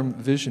long-term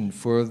vision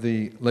for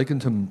the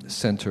Legatum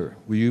Center?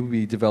 Will you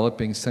be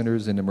developing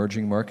centers in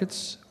emerging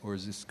markets, or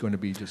is this going to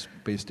be just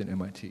based in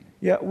MIT?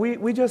 Yeah,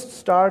 we just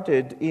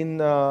started in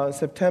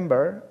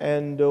September,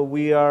 and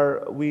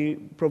we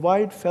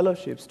provide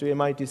fellowships to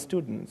MIT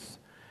students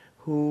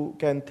who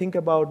can think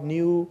about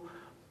new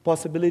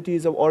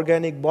possibilities of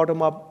organic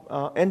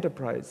bottom-up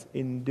enterprise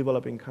in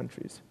developing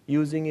countries,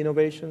 using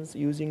innovations,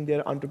 using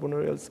their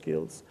entrepreneurial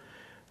skills.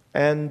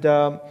 And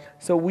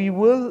so we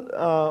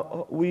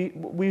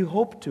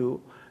hope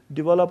to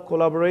develop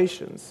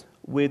collaborations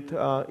with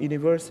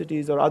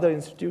universities or other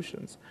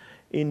institutions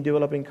in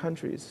developing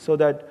countries, so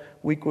that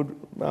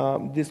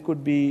this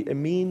could be a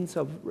means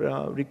of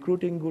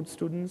recruiting good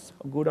students,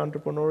 good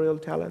entrepreneurial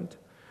talent,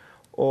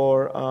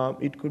 or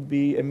it could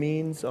be a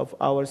means of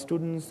our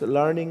students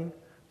learning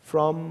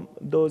from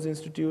those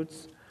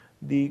institutes,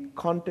 the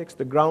context,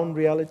 the ground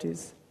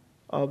realities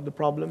of the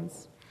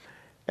problems.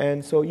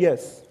 And so,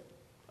 yes,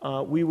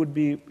 we would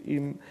be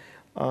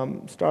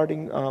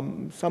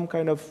starting some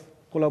kind of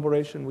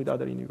collaboration with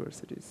other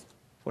universities,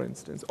 for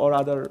instance, or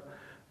other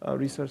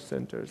research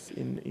centers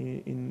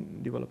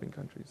in developing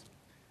countries.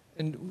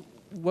 And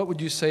what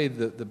would you say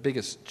the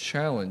biggest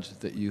challenge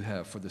that you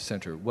have for the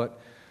center?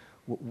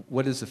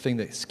 What is the thing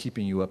that's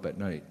keeping you up at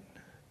night?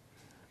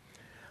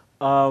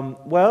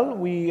 Well,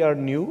 we are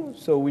new,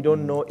 so we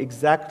don't know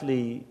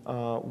exactly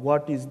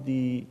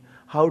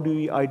how do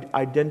we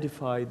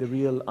identify the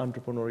real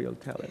entrepreneurial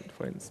talent,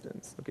 for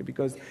instance, okay?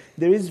 Because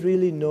there is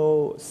really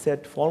no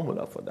set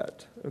formula for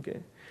that,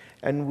 okay?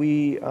 And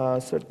we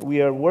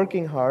are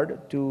working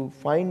hard to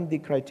find the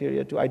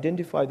criteria to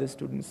identify the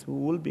students who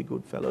will be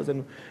good fellows.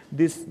 And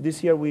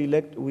this year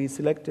we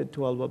selected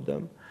 12 of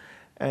them,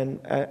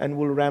 and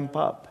we'll ramp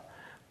up.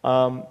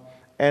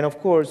 And of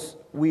course,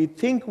 we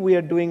think we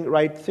are doing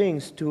right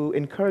things to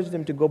encourage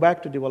them to go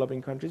back to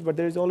developing countries, but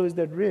there is always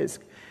that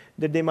risk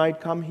that they might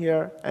come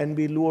here and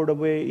be lured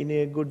away in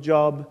a good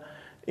job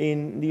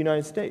in the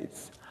United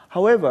States.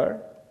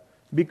 However,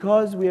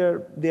 because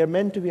they are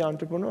meant to be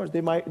entrepreneurs,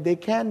 they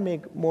can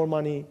make more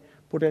money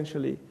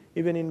potentially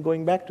even in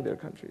going back to their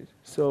countries.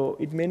 So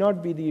it may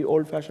not be the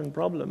old-fashioned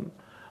problem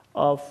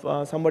of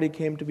somebody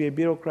came to be a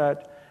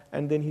bureaucrat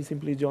and then he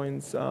simply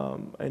joins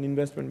an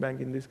investment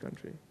bank in this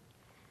country.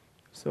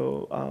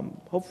 So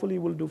hopefully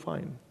we'll do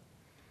fine.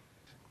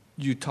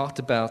 You talked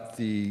about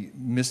the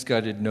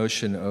misguided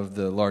notion of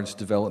the large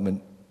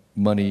development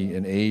money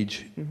and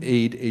aid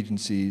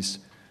agencies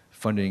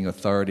funding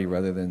authority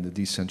rather than the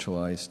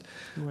decentralized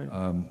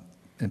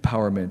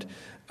empowerment.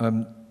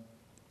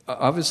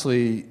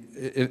 Obviously,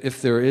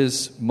 if there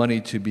is money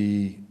to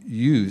be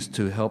used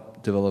to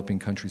help developing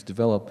countries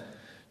develop,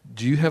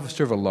 do you have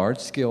sort of a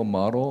large-scale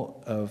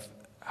model of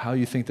how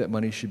you think that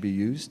money should be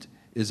used?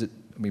 Is it,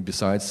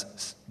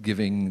 besides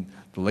giving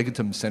the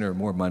Legatum Center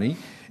more money,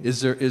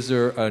 is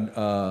there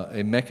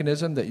a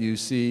mechanism that you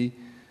see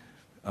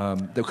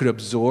that could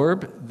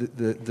absorb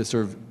the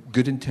sort of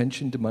good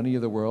intentioned money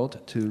of the world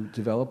to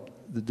develop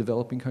the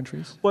developing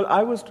countries? Well,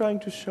 I was trying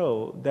to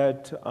show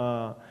that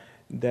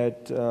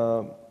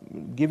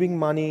giving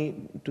money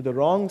to the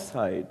wrong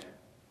side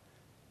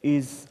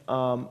is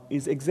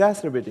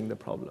exacerbating the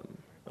problem.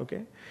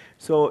 Okay,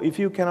 so if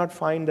you cannot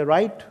find the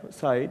right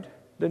side,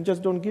 then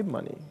just don't give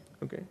money.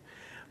 Okay,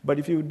 but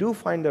if you do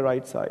find the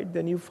right side,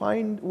 then you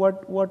find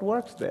what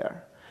works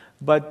there.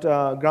 But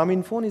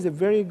GrameenPhone is a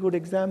very good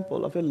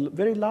example of a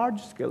very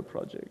large-scale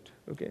project.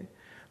 Okay,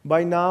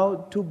 by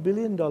now $2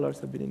 billion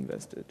have been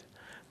invested,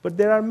 but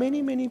there are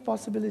many, many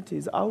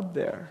possibilities out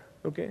there.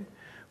 Okay,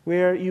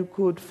 where you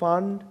could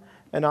fund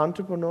an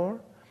entrepreneur,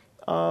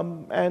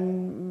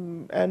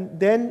 and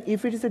then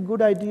if it is a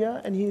good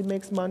idea and he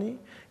makes money,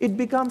 it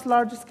becomes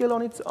large-scale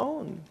on its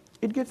own.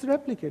 It gets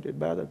replicated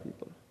by other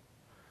people.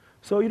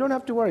 So you don't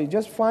have to worry.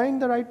 Just find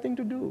the right thing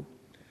to do.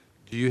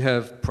 Do you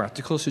have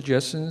practical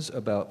suggestions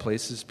about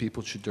places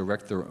people should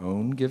direct their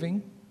own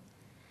giving?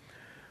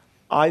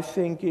 I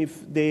think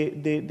if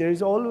there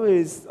is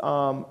always,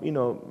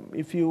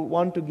 if you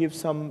want to give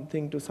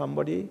something to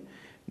somebody,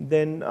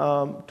 then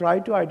try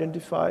to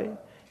identify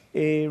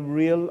a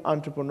real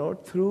entrepreneur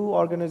through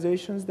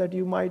organizations that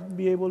you might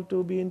be able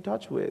to be in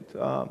touch with.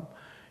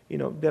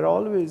 There are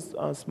always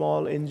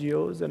small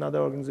NGOs and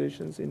other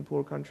organizations in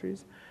poor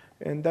countries,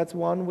 and that's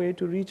one way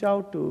to reach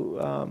out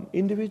to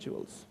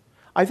individuals.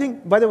 I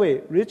think, by the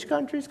way, rich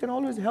countries can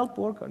always help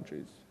poor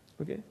countries,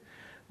 okay?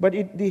 But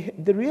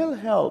the real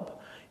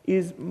help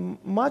is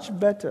much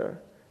better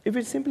if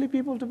it's simply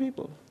people to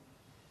people.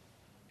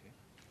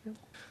 Yeah.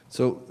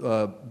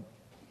 So,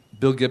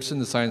 Bill Gibson,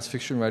 the science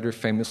fiction writer,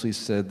 famously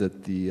said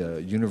that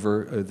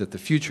the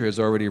future has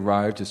already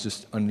arrived, it's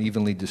just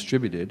unevenly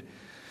distributed.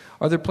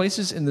 Are there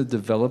places in the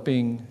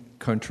developing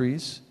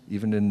countries,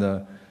 even in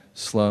the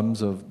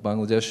slums of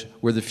Bangladesh,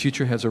 where the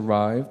future has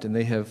arrived and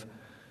they have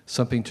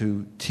something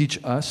to teach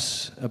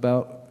us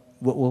about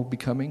what will be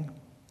coming?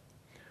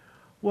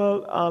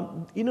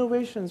 Well,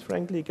 innovations,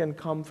 frankly, can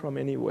come from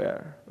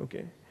anywhere.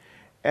 Okay,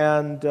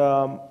 and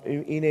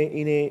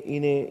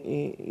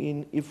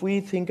if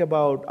we think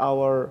about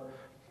our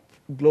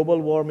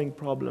global warming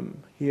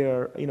problem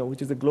here,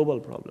 which is a global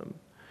problem,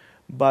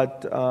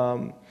 but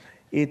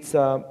it's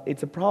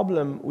a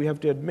problem we have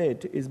to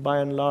admit is by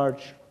and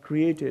large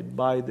created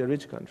by the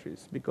rich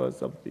countries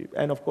because of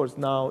and of course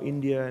now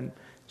India and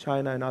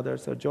China and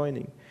others are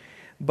joining,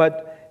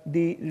 but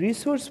the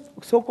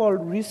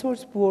so-called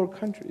resource-poor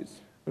countries,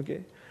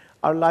 okay,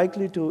 are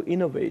likely to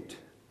innovate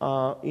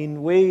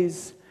in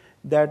ways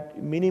that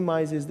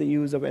minimizes the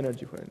use of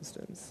energy, for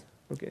instance,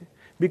 okay?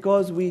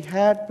 Because we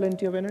had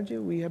plenty of energy,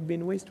 we have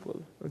been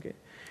wasteful, okay?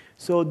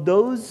 So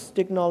those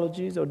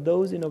technologies or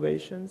those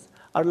innovations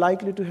are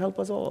likely to help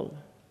us all.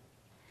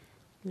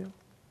 Yeah.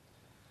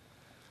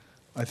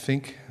 I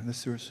think,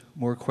 unless there's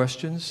more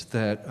questions,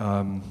 that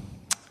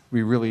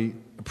we really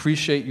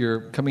appreciate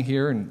your coming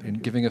here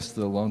and giving us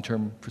the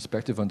long-term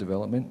perspective on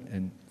development,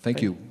 and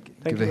thank you.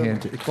 Give a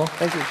hand to Iqbal.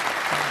 Thank you.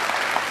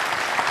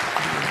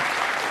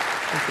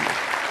 Thank you.